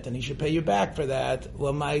on it and he should pay you back for that,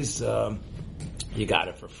 well, you got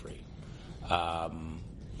it for free.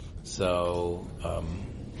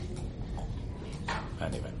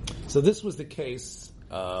 Anyway, so this was the case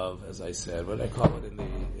of, as I said, what did I call it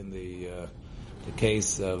in the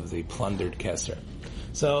case of the plundered Kesser.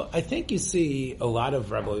 So I think you see a lot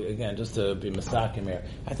of Rebbe, again, just to be mistaken here,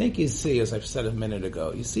 I think you see, as I've said a minute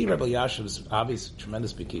ago, you see Rebbe Yashiv's obvious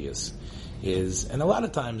tremendous bikiyas and a lot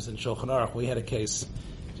of times in Shulchan Aruch, we had a case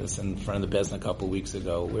just in front of the Bezin a couple of weeks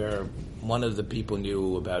ago where one of the people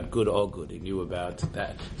knew about good ogud. He knew about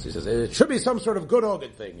that. So he says, it should be some sort of good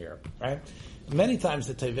ogud thing here, right? Many times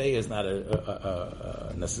the Tevei is not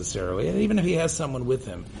necessarily, and even if he has someone with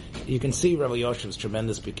him, you can see Rabbi Yoshev's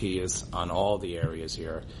tremendous bikiyas on all the areas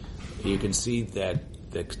here. You can see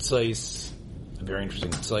that the K'tzais, a very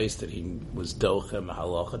interesting K'tzais, that he was Dochem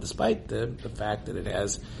Halacha, despite the fact that it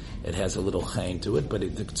has a little chain to it, but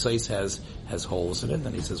the K'tzais has holes in it,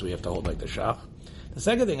 and he says we have to hold like the Shach. The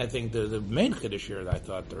second thing, I think, the main Chiddush here that I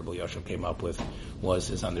thought the Rabbi Yosef came up with was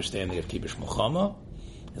his understanding of Kibush Milchama,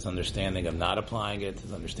 his understanding of not applying it,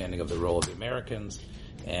 his understanding of the role of the Americans,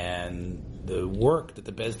 and the work that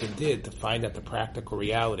the Beis Din did to find out the practical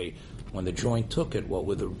reality when the joint took it, what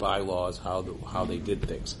were the bylaws, how they did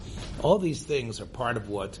things. All these things are part of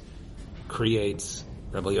what creates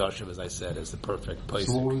Rabbi Yosef, as I said, as the perfect place.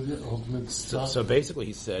 So what was the ultimate stop? So basically,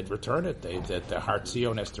 he said, return it. That the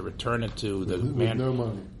Hartzion has to return it to the man. With no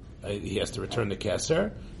money. He has to return the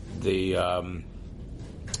Keser. He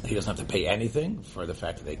doesn't have to pay anything for the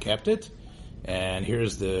fact that they kept it. And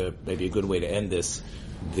here's maybe a good way to end this.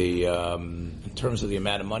 In terms of the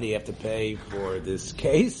amount of money you have to pay for this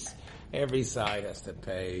case, every side has to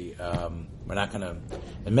pay. We're not going to.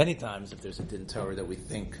 And many times, if there's a din Torah that we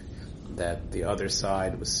think that the other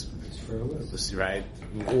side was right,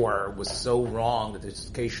 or was so wrong that this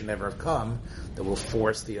case should never have come, that will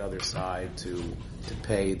force the other side to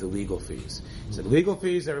pay the legal fees. So the legal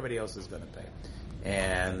fees, everybody else is going to pay.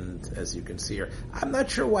 And as you can see here, I'm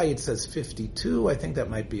not sure why it says 52. I think that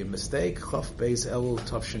might be a mistake. Chaf Beis Elul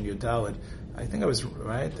Tavshin Yudalid. I think I was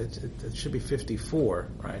right. It should be 54,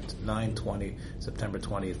 right? 9/20, September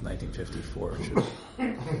 20th, 1954.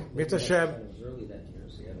 Mitzvah Shem. It was early that year,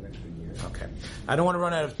 so you have an extra year. Okay. I don't want to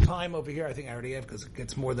run out of time over here. I think I already have, because it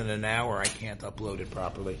gets more than an hour. I can't upload it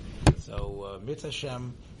properly. So, Mitzvah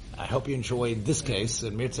Hashem, I hope you enjoyed this case.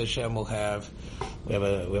 And Mitzvah Hashem we have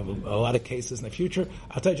a lot of cases in the future.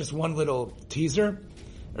 I'll tell you just one little teaser.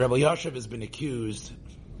 Rabbi Yosef has been accused,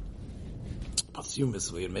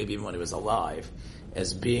 posthumously, and maybe even when he was alive,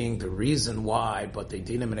 as being the reason why Batei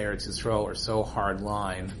Dinim and Eretz Yisrael are so hard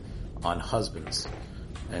line on husbands,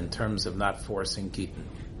 in terms of not forcing Gittin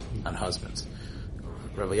on husbands.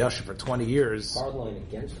 Rabbi Yosef for 20 years... Hardline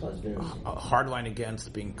against husbands? Hardline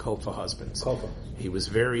against being kofa husbands. Kofa. He was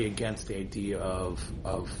very against the idea of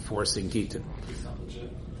forcing Gittin.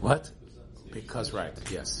 What? Because, right,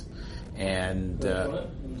 yes. And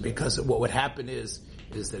because what would happen is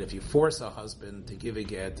that if you force a husband to give a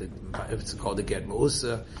get, it's called a get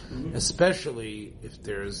ma'usa, especially if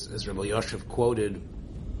there's, as Rabbi Yosef quoted,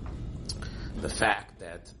 the fact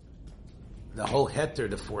that the whole heter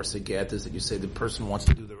to force a get is that you say the person wants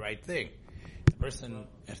to do the right thing. The person,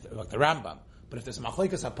 like the Rambam. But if there's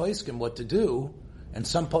machlekes haposkim what to do, and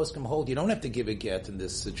some poskim hold you don't have to give a get in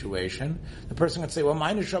this situation, the person would say, well,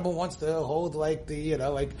 my neshama wants to hold like the,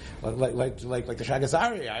 like the Shagas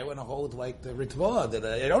Ari. I want to hold like the Ritva, that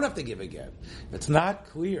I don't have to give a get. It's not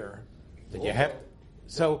clear that you have.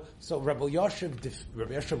 So Rabbi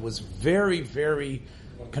Yosef was very, very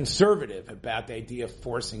conservative about the idea of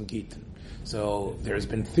forcing Gittin. So there's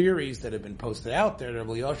been theories that have been posted out there that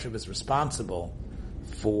Rabbi Yosef is responsible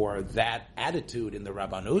for that attitude in the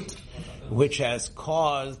Rabbanut, which has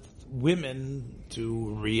caused women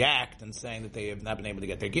to react and saying that they have not been able to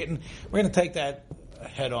get their Gittin. We're going to take that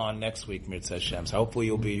head on next week, Mitzvah Hashem. So hopefully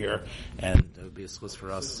you'll be here, and it'll be a slice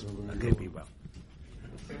for us. Okay, be well.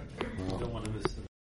 You don't want to miss